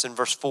mentions this in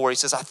verse 4. He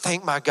says, I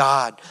thank my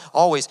God,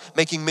 always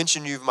making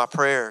mention of you of my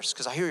prayers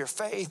because I hear your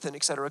faith and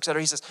et cetera, et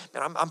cetera. He says,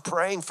 man, I'm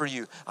praying for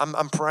you.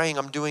 I'm praying,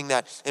 I'm doing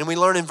that. And we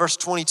learn in verse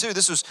 22,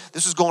 this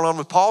was going on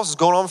with Paul, this is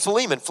going on with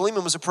Philemon.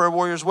 Philemon was a prayer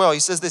warrior as well. He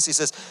says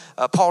this,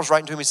 Paul's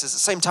writing to him, he says, at the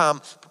same time,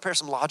 prepare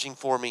some lodging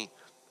for me.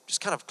 Just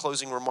kind of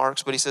closing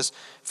remarks, but he says,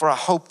 for I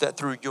hope that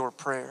through your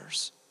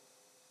prayers,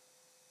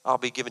 I'll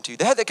be given to you.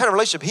 They had that kind of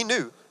relationship. He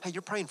knew, hey,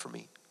 you're praying for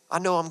me. I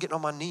know I'm getting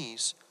on my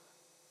knees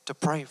to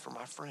pray for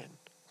my friend.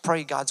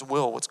 Pray God's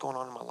will, what's going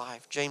on in my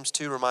life. James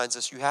 2 reminds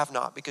us, you have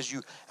not because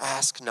you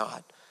ask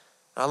not.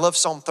 And I love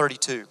Psalm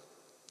 32. I'm going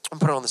to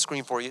put it on the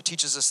screen for you. It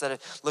teaches us that,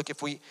 look,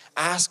 if we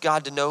ask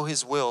God to know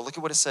his will, look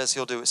at what it says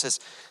he'll do. It says,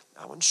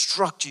 I will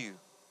instruct you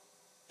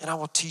and I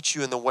will teach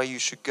you in the way you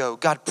should go.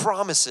 God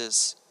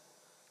promises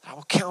that I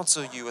will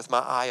counsel you with my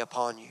eye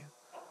upon you.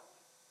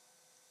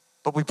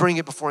 But we bring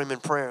it before him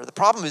in prayer. The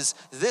problem is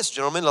this,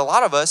 gentlemen, a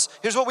lot of us,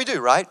 here's what we do,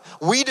 right?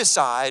 We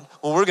decide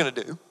what we're going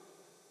to do,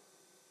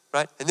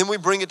 right? And then we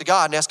bring it to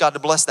God and ask God to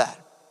bless that.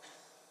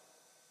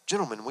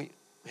 Gentlemen, we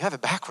have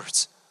it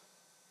backwards.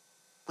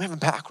 We have it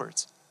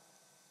backwards.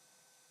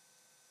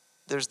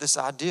 There's this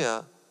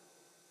idea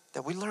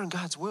that we learn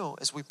God's will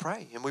as we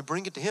pray and we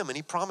bring it to him and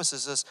he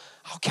promises us,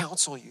 I'll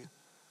counsel you.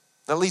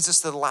 That leads us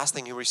to the last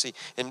thing here we see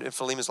in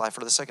Philemon's life,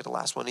 or the second to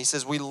last one. He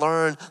says, we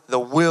learn the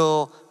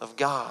will of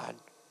God.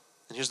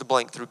 And here's the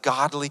blank, through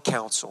godly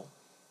counsel.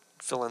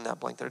 Fill in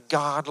that blank there.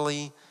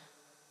 Godly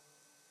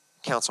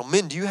counsel.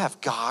 Men, do you have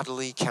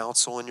godly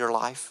counsel in your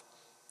life?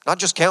 Not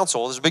just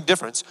counsel, there's a big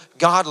difference.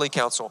 Godly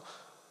counsel.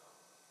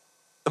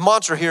 The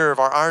mantra here of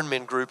our Iron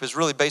Men group is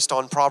really based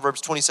on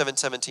Proverbs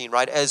 27:17,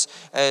 right?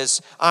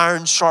 As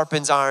iron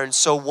sharpens iron,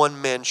 so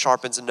one man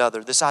sharpens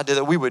another. This idea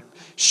that we would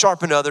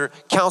sharpen other,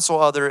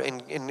 counsel other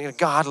in a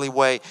godly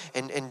way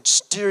and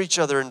steer each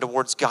other in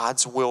towards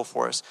God's will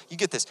for us. You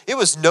get this. It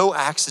was no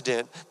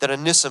accident that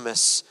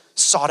Onesimus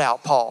sought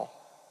out Paul.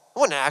 It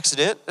wasn't an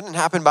accident. It didn't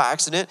happen by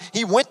accident.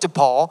 He went to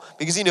Paul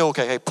because he knew,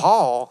 okay, hey,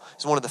 Paul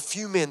is one of the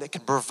few men that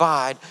can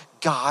provide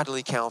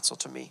godly counsel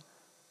to me.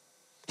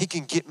 He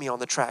can get me on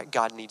the track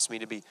God needs me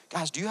to be.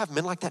 Guys, do you have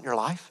men like that in your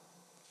life?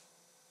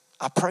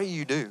 I pray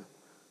you do.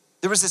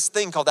 There was this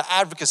thing called the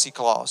advocacy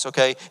clause,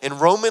 okay? In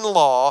Roman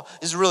law,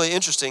 this is really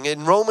interesting.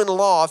 In Roman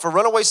law, if a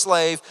runaway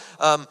slave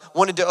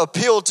wanted to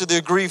appeal to the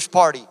aggrieved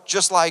party,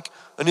 just like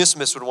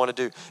Onesimus would want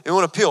to do. They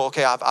want to appeal.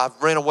 Okay, I've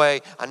ran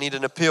away. I need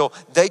an appeal.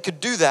 They could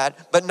do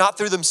that, but not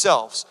through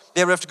themselves.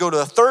 They would have to go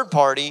to a third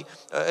party,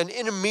 an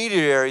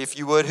intermediary, if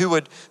you would, who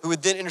would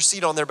then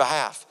intercede on their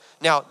behalf.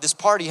 Now, this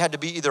party had to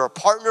be either a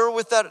partner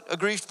with that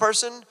aggrieved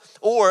person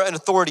or an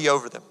authority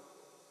over them.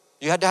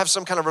 You had to have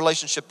some kind of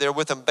relationship there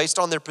with them based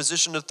on their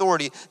position of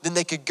authority. Then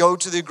they could go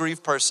to the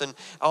aggrieved person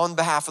on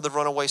behalf of the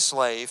runaway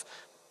slave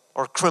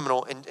or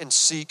criminal and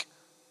seek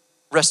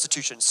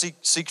restitution,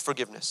 seek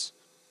forgiveness.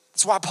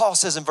 That's why Paul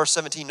says in verse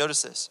 17,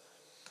 notice this.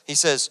 He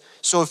says,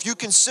 so if you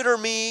consider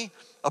me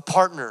a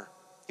partner,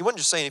 he wasn't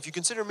just saying, if you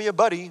consider me a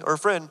buddy or a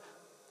friend,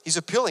 he's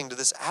appealing to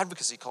this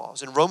advocacy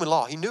clause in Roman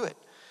law. He knew it.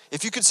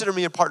 If you consider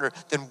me a partner,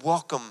 then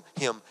welcome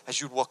him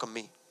as you'd welcome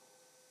me.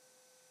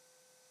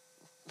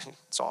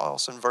 It's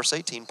also in verse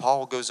 18,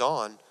 Paul goes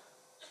on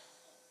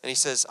and he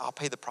says, I'll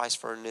pay the price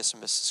for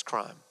Onesimus'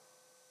 crime.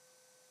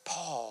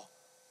 Paul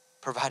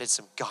provided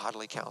some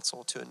godly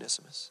counsel to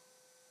Onesimus.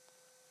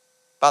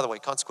 By the way,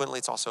 consequently,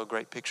 it's also a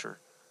great picture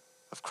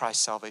of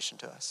Christ's salvation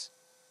to us.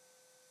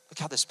 Look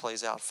how this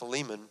plays out.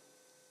 Philemon,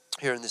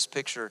 here in this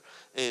picture,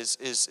 is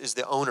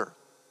the owner.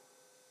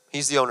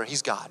 He's the owner.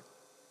 He's God.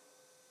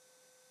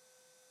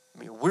 I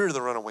mean, we're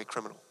the runaway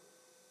criminal.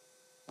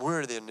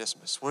 We're the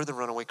Onesimus. We're the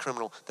runaway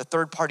criminal. The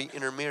third-party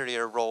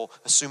intermediary role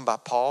assumed by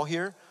Paul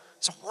here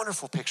is a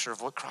wonderful picture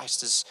of what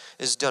Christ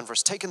has done for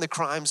us, taking the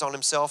crimes on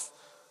himself,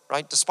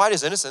 right, despite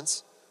his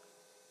innocence,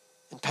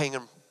 and paying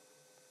him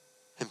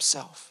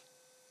himself.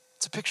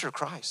 It's a picture of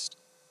Christ.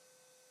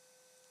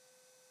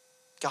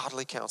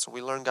 Godly counsel.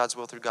 We learn God's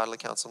will through godly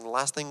counsel. And the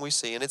last thing we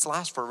see, and it's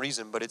last for a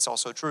reason, but it's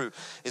also true,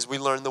 is we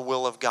learn the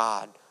will of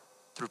God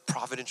through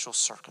providential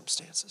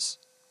circumstances.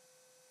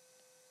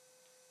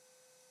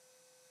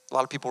 A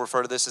lot of people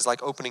refer to this as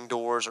like opening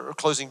doors or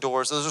closing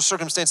doors. Those are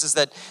circumstances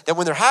that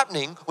when they're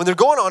happening, when they're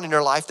going on in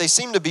your life, they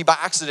seem to be by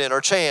accident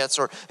or chance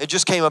or it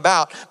just came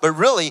about. But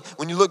really,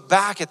 when you look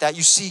back at that,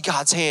 you see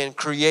God's hand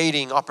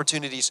creating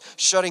opportunities,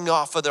 shutting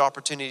off other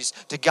opportunities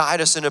to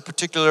guide us in a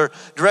particular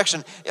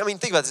direction. I mean,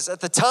 think about this. At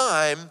the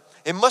time,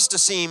 it must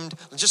have seemed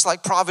just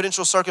like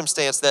providential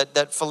circumstance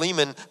that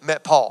Philemon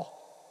met Paul.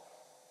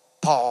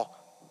 Paul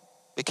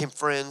became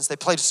friends. They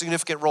played a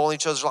significant role in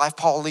each other's life.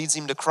 Paul leads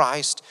him to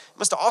Christ. It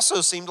must have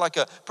also seemed like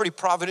a pretty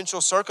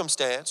providential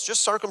circumstance,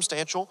 just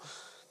circumstantial,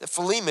 that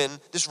Philemon,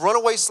 this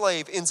runaway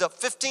slave, ends up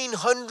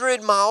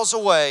 1,500 miles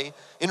away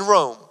in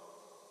Rome,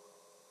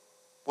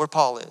 where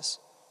Paul is.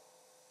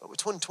 But with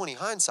 20/20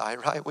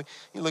 hindsight, right,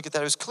 you look at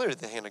that, it was clearly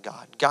the hand of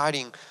God,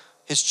 guiding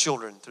his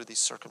children through these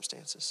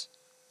circumstances,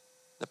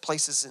 the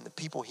places and the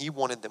people he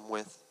wanted them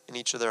with in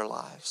each of their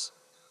lives.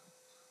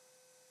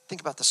 Think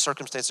about the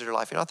circumstances of your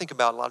life. I think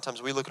about a lot of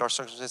times we look at our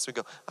circumstances and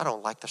we go, I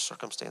don't like the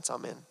circumstance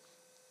I'm in.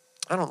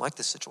 I don't like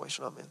this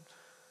situation I'm in.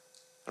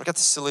 I got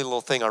this silly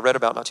little thing I read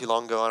about not too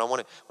long ago, and I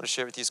want to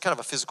share with you. It's kind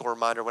of a physical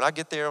reminder. When I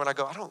get there, when I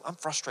go, I'm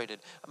frustrated.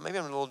 Maybe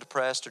I'm a little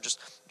depressed or just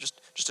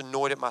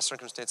annoyed at my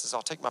circumstances.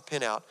 I'll take my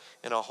pen out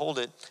and I'll hold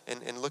it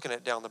and looking at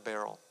it down the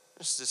barrel.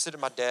 Just to sit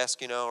at my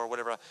desk, or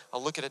whatever.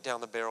 I'll look at it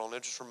down the barrel, and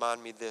it'll just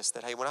remind me this,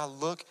 that hey, when I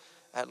look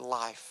at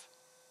life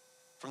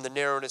from the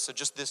narrowness of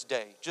just this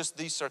day, just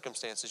these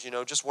circumstances,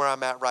 just where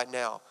I'm at right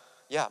now.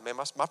 Yeah, man,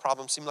 my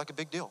problems seem like a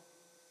big deal.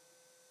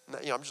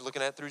 I'm just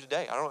looking at it through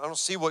today. I don't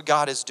see what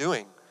God is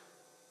doing.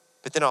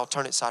 But then I'll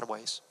turn it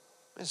sideways.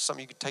 This is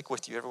something you can take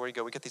with you everywhere you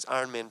go. We get these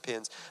Iron Man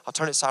pens. I'll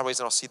turn it sideways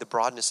and I'll see the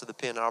broadness of the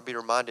pen, and I'll be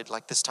reminded,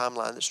 like this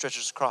timeline that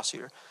stretches across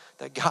here,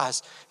 that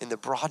guys, in the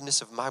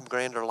broadness of my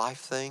grander life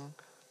thing,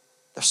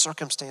 the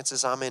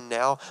circumstances I'm in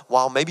now,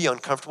 while maybe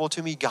uncomfortable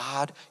to me,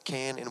 God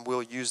can and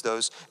will use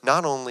those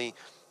not only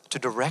to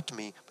direct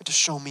me, but to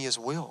show me his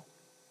will,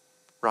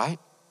 right?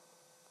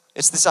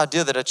 It's this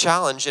idea that a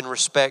challenge in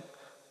respect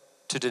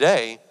to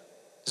today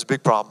is a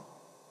big problem.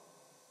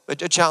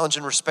 But a challenge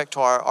in respect to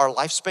our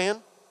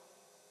lifespan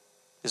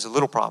is a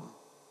little problem.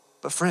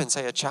 But friends,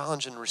 hey, a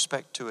challenge in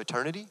respect to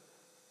eternity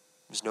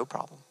is no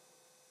problem.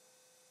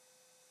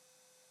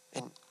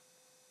 And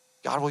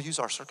God will use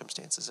our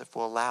circumstances if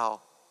we'll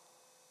allow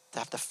to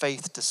have the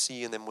faith to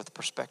see in them with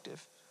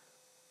perspective.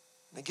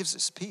 And it gives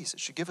us peace. It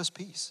should give us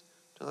peace.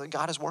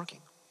 God is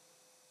working,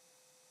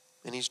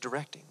 and he's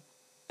directing.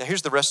 Now,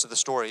 here's the rest of the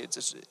story.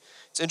 It's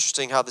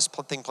interesting how this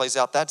thing plays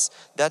out. That's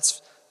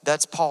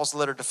Paul's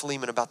letter to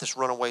Philemon about this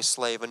runaway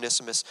slave,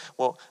 Onesimus.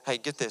 Well, hey,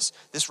 get this.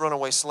 This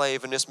runaway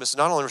slave, Onesimus, is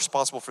not only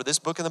responsible for this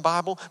book in the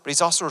Bible, but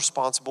he's also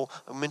responsible,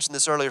 I mentioned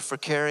this earlier, for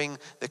carrying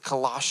the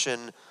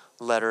Colossian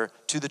letter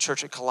to the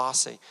church at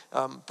Colossae.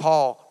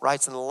 Paul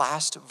writes in the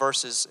last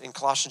verses in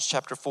Colossians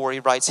chapter 4, he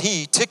writes,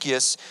 he,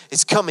 Tychicus,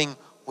 is coming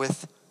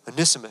with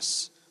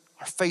Onesimus,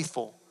 our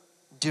faithful,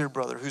 dear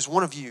brother, who's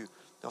one of you.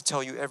 They'll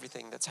tell you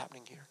everything that's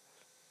happening here.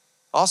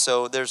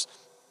 Also,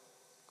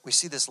 we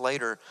see this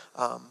later.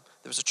 There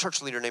was a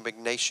church leader named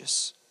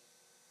Ignatius.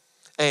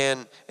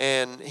 And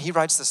he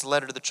writes this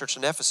letter to the church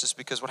in Ephesus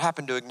because what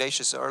happened to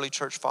Ignatius, the early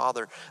church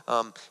father,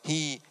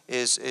 he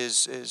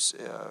is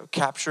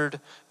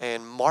captured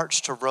and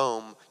marched to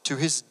Rome to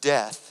his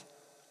death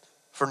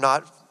for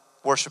not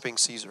worshiping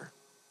Caesar.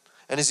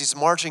 And as he's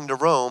marching to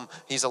Rome,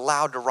 he's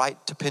allowed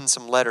to pen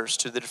some letters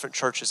to the different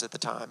churches at the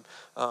time.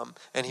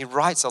 And he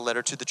writes a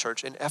letter to the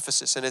church in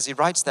Ephesus. And as he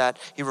writes that,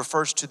 he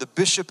refers to the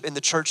bishop in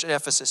the church in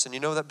Ephesus. And you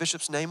know what that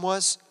bishop's name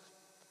was?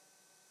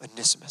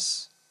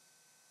 Onesimus.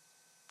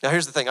 Now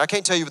here's the thing. I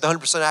can't tell you with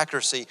 100%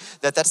 accuracy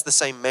that that's the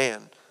same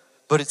man.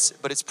 But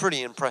it's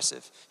pretty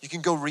impressive. You can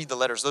go read the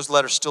letters. Those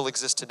letters still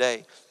exist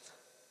today.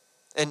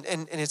 And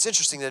it's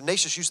interesting that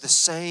Ignatius used the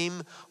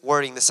same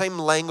wording, the same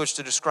language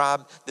to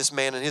describe this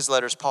man in his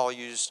letters Paul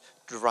used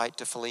to write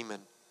to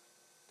Philemon.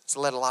 It's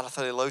led a lot of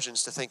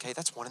theologians to think, hey,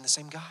 that's one and the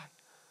same guy.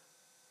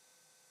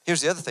 Here's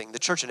the other thing. The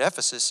church in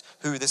Ephesus,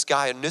 who this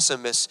guy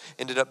Onesimus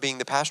ended up being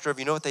the pastor of,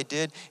 you know what they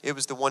did? It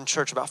was the one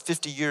church about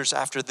 50 years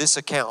after this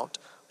account,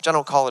 which I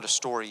don't call it a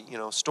story.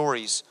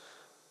 Stories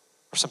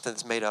are something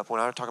that's made up.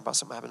 When I talk about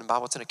something that happened in the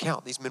Bible, it's an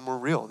account. These men were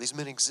real. These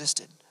men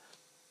existed.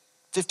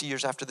 50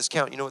 years after this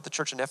count, you know what the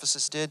church in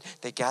Ephesus did?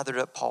 They gathered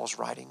up Paul's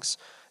writings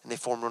and they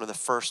formed one of the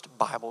first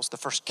Bibles, the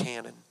first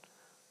canon.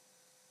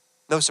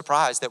 No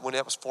surprise that when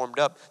that was formed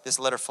up, this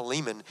letter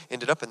Philemon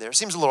ended up in there. It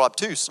seems a little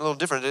obtuse, a little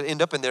different to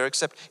end up in there,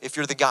 except if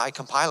you're the guy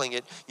compiling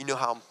it, you know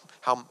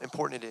how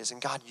important it is. And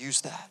God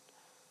used that.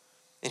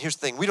 And here's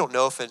the thing. We don't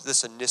know if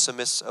this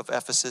Onesimus of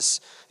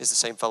Ephesus is the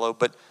same fellow,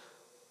 but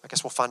I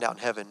guess we'll find out in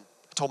heaven.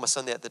 I told my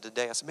son that the other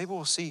day. I said, maybe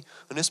we'll see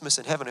Onesimus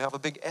in heaven who have a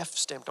big F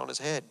stamped on his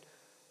head.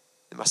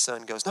 And my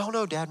son goes,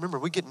 no, Dad, remember,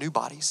 we get new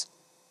bodies.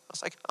 I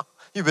was like, oh,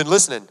 you've been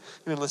listening.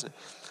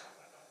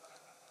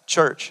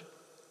 Church,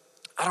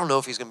 I don't know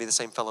if he's going to be the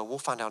same fellow. We'll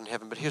find out in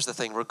heaven. But here's the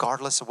thing.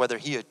 Regardless of whether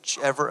he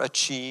ever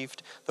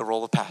achieved the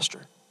role of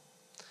pastor,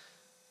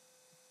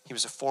 he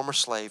was a former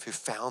slave who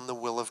found the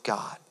will of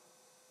God.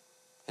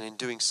 And in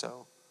doing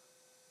so,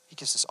 he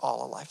gives us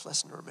all a life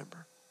lesson to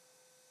remember.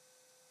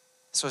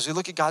 So as we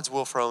look at God's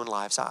will for our own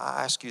lives,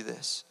 I ask you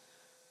this.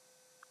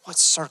 What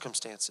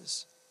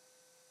circumstances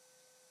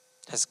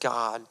has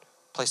God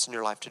placed in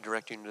your life to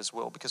direct you into his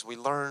will? Because we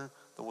learn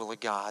the will of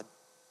God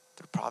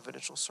through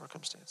providential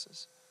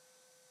circumstances.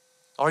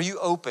 Are you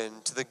open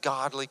to the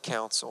godly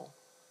counsel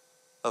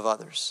of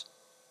others?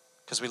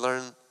 Because we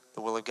learn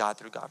the will of God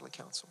through godly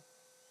counsel.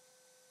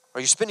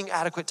 Are you spending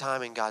adequate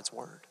time in God's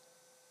word?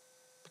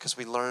 Because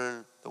we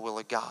learn the will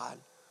of God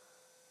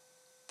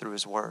through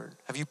his word.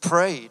 Have you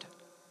prayed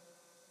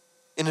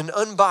in an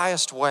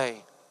unbiased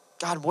way?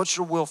 God, what's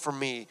your will for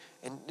me?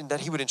 And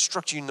that he would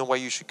instruct you in the way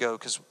you should go,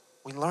 because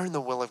we learn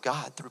the will of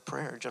God through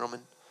prayer,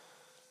 gentlemen.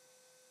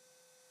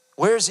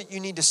 Where is it you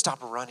need to stop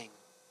running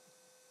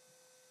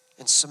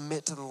and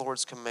submit to the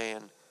Lord's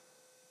command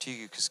to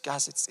you? Because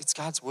guys, it's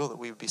God's will that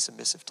we would be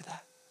submissive to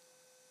that.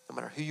 No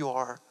matter who you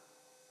are,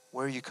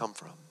 where you come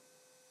from,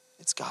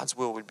 it's God's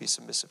will we'd be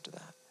submissive to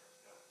that.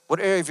 What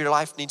area of your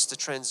life needs to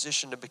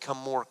transition to become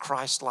more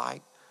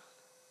Christ-like?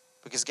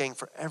 Because again,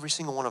 for every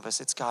single one of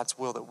us, it's God's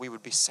will that we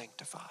would be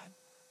sanctified.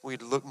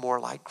 We'd look more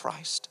like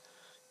Christ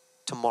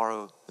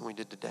tomorrow than we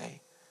did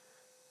today.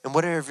 In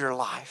what area of your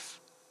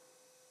life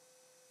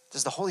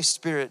does the Holy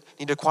Spirit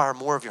need to acquire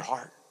more of your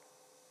heart?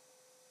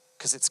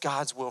 Because it's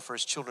God's will for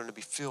his children to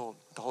be filled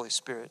with the Holy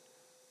Spirit.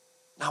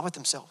 Not with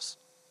themselves.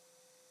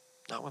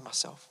 Not with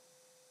myself.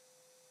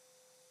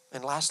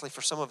 And lastly,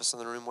 for some of us in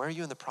the room, where are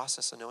you in the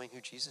process of knowing who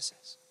Jesus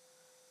is?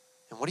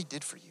 And what he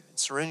did for you, and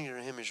surrendering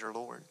to him as your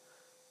Lord.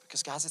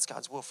 Because guys, it's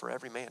God's will for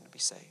every man to be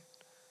saved.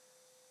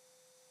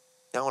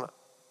 Now I want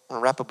to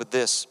wrap up with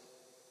this.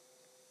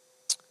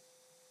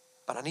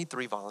 But I need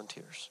 3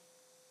 volunteers.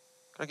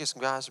 Can I get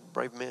some guys,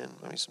 brave men,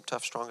 maybe some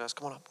tough, strong guys?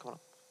 Come on up.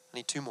 I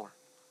need 2 more.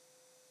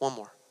 1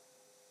 more.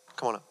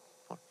 Come on up.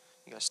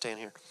 You guys stand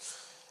here.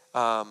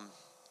 I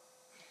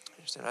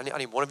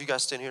need one of you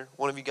guys to stand here,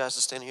 one of you guys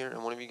to stand here,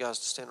 and one of you guys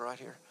to stand right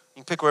here.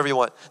 You can pick wherever you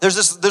want. There's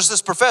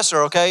this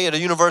professor, okay, at a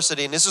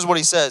university, and this is what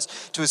he says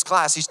to his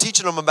class. He's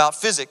teaching them about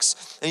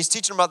physics, and he's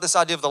teaching them about this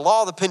idea of the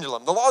law of the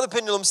pendulum. The law of the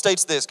pendulum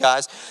states this,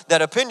 guys,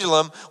 that a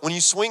pendulum, when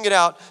you swing it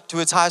out to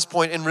its highest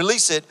point and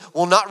release it,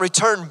 will not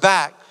return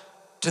back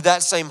to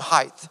that same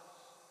height.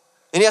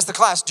 And he asked the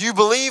class, do you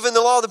believe in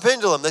the law of the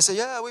pendulum? They say,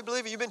 yeah, we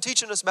believe it. You've been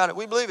teaching us about it.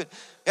 We believe it.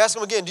 He asked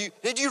them again,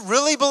 did you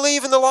really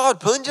believe in the law of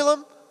the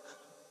pendulum?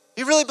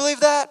 You really believe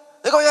that?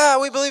 They go, yeah,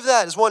 we believe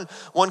that. There's one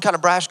kind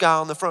of brash guy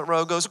on the front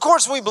row goes, of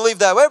course we believe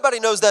that. Everybody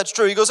knows that's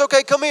true. He goes,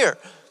 okay, come here.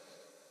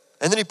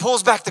 And then he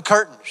pulls back the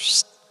curtain,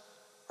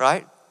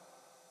 right?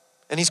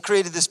 And he's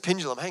created this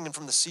pendulum hanging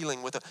from the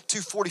ceiling with 2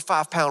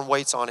 45-pound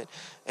weights on it.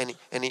 And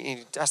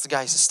he asked the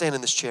guy, he says, stand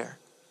in this chair.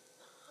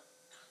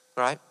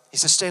 Right? He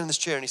says, stand in this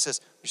chair. And he says,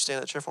 will you stand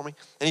in that chair for me?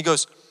 And he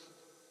goes,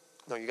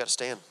 no, you got to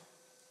stand.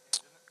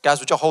 Guys,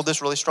 would y'all hold this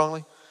really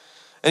strongly?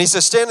 And he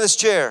says, stand in this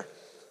chair.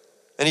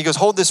 And he goes,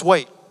 hold this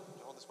weight.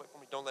 Hold this weight for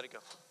me. Don't let it go.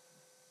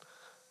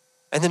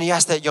 And then he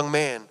asked that young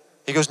man,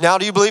 he goes, now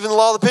do you believe in the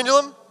law of the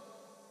pendulum?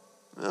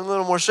 A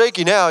little more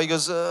shaky now. He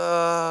goes,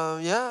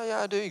 yeah,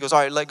 I do. He goes, all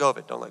right, let go of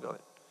it. Don't let go of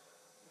it.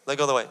 Let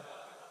go of the weight.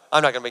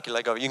 I'm not going to make you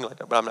let go of it. You can let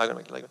go, but I'm not going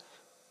to make you let go.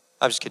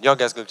 I'm just kidding. Y'all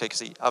guys going to take a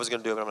seat. I was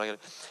going to do it, but I'm not going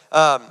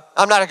to.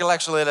 I'm not going to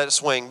actually let it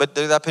swing, but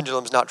that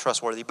pendulum is not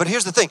trustworthy. But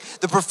here's the thing.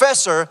 The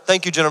professor,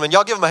 thank you, gentlemen.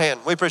 Y'all give him a hand.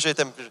 We appreciate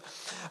them.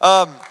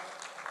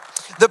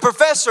 The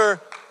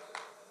professor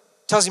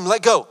tells him,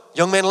 let go.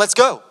 Young man, let's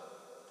go.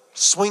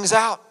 Swings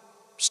out.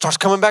 Starts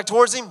coming back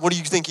towards him. What do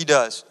you think he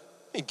does?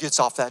 He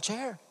gets off that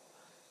chair.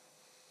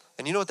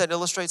 And you know what that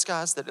illustrates,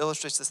 guys? That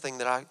illustrates this thing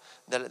that I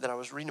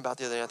was reading about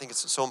the other day. I think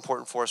it's so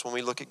important for us when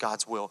we look at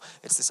God's will.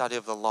 It's this idea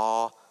of the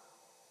law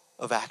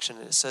of action.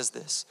 And it says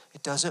this: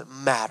 it doesn't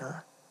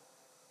matter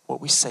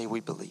what we say we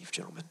believe,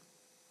 gentlemen.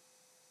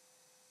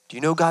 Do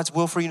you know God's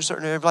will for you in a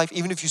certain area of life?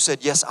 Even if you said,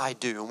 yes, I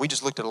do. And we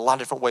just looked at a lot of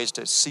different ways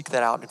to seek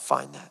that out and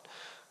find that.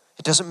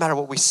 It doesn't matter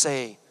what we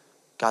say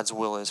God's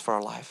will is for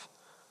our life.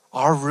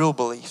 Our real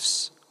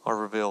beliefs are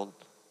revealed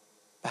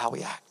by how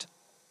we act.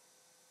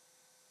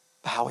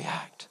 By how we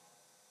act.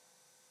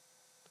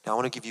 Now I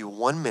want to give you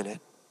 1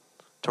 minute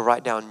to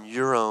write down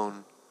your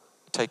own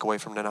takeaway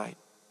from tonight.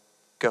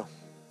 Go.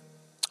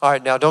 All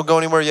right, now don't go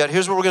anywhere yet.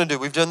 Here's what we're going to do.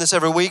 We've done this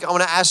every week. I'm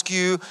going to ask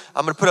you,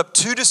 I'm going to put up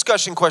 2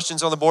 discussion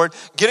questions on the board.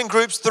 Get in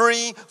groups,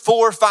 3,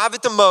 4, 5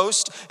 at the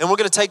most, and we're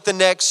going to take the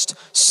next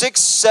 6,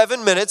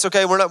 7 minutes,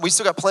 okay? We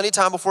still got plenty of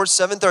time before it's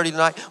 7:30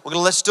 tonight. We're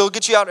going to still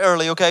get you out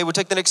early, okay? We'll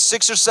take the next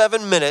 6 or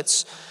 7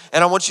 minutes,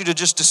 and I want you to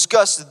just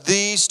discuss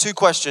these 2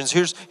 questions.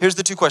 Here's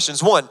the 2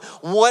 questions. 1,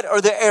 what are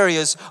the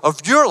areas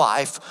of your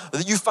life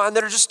that you find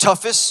that are just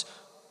toughest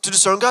to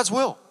discern God's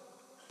will?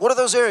 What are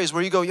those areas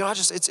where you go,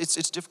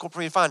 it's difficult for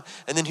me to find?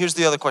 And then here's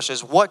the other question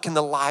is, what can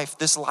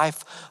this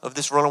life of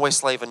this runaway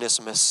slave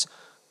Onesimus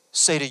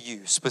say to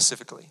you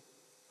specifically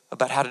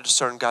about how to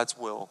discern God's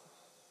will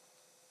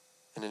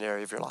in an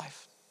area of your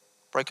life?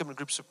 Break up into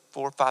groups of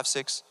 4, 5,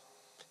 6.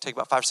 Take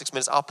about 5 or 6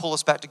 minutes. I'll pull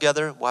us back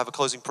together. We'll have a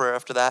closing prayer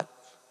after that.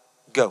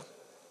 Go.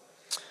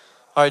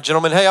 All right,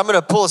 gentlemen. Hey, I'm going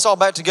to pull us all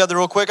back together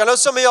real quick. I know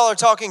some of y'all are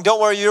talking. Don't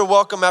worry, you're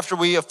welcome after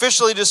we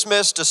officially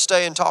dismiss to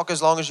stay and talk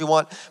as long as you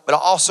want. But I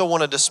also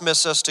want to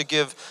dismiss us to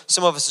give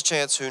some of us a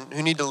chance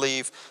who need to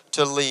leave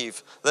to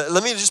leave.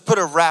 Let me just put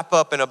a wrap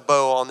up and a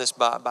bow on this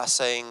by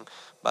saying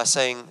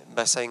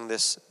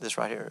this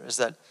right here is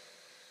that,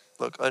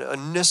 look,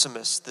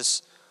 Onesimus,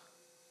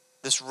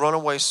 this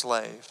runaway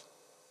slave,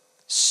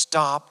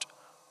 stopped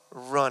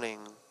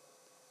running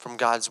from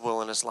God's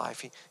will in his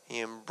life.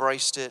 He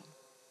embraced it.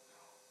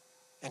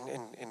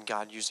 And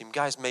God used him.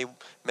 Guys,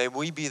 may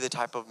we be the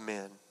type of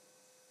men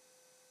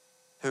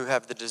who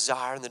have the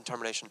desire and the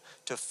determination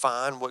to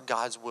find what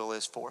God's will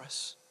is for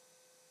us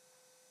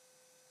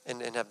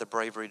and have the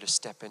bravery to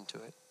step into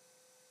it.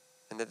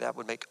 And that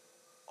would make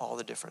all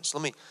the difference.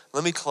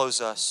 Let me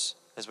close us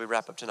as we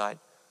wrap up tonight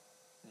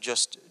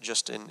just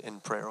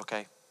in prayer,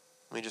 okay?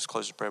 Let me just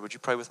close with prayer. Would you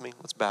pray with me?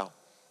 Let's bow.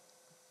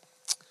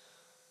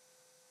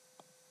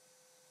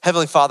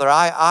 Heavenly Father,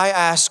 I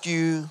ask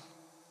you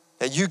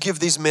that you give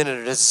these men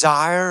a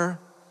desire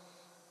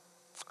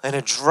and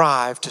a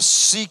drive to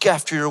seek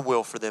after your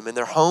will for them in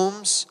their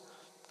homes,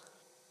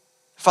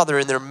 Father,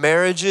 in their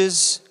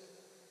marriages,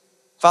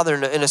 Father,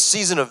 in a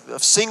season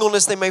of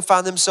singleness they may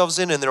find themselves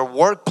in their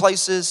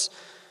workplaces,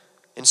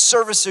 in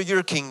service of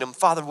your kingdom.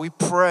 Father, we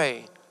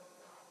pray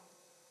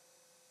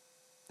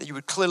that you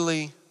would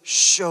clearly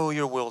show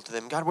your will to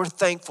them. God, we're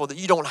thankful that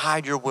you don't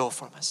hide your will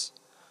from us.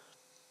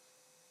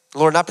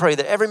 Lord, and I pray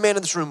that every man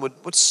in this room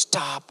would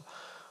stop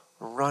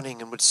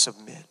running and would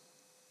submit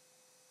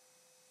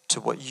to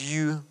what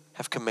you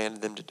have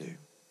commanded them to do.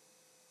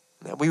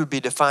 And that we would be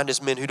defined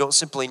as men who don't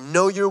simply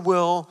know your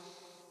will,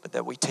 but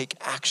that we take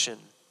action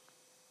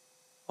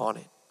on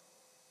it.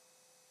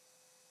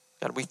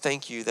 God, we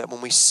thank you that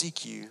when we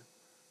seek you,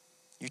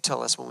 you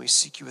tell us when we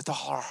seek you with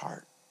all our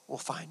heart, we'll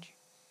find you.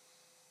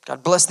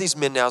 God, bless these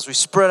men now as we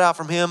spread out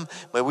from him.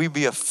 May we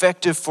be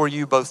effective for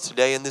you both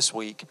today and this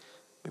week.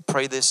 We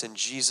pray this in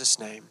Jesus'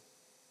 name.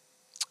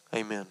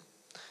 Amen.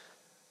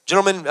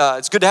 Gentlemen,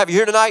 it's good to have you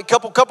here tonight.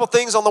 Couple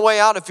things on the way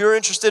out. If you're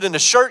interested in a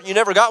shirt, you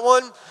never got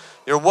one,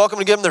 you're welcome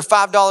to give them. They're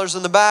 $5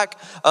 in the back.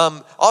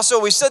 Also,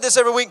 we said this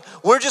every week.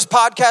 We're just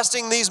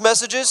podcasting these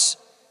messages.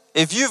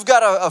 If you've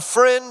got a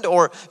friend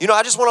or,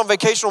 I just went on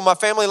vacation with my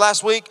family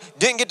last week.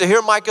 Didn't get to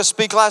hear Micah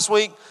speak last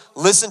week.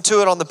 Listen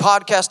to it on the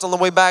podcast on the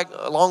way back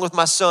along with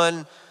my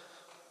son.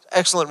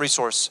 Excellent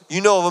resource.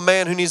 You know of a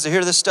man who needs to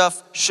hear this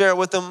stuff, share it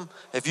with them.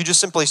 If you just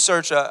simply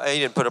search, he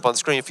didn't put it up on the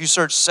screen. If you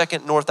search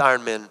Second North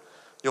Ironman,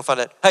 you'll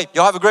find it. Hey,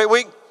 y'all have a great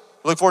week.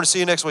 Look forward to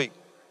seeing you next week.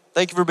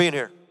 Thank you for being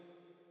here.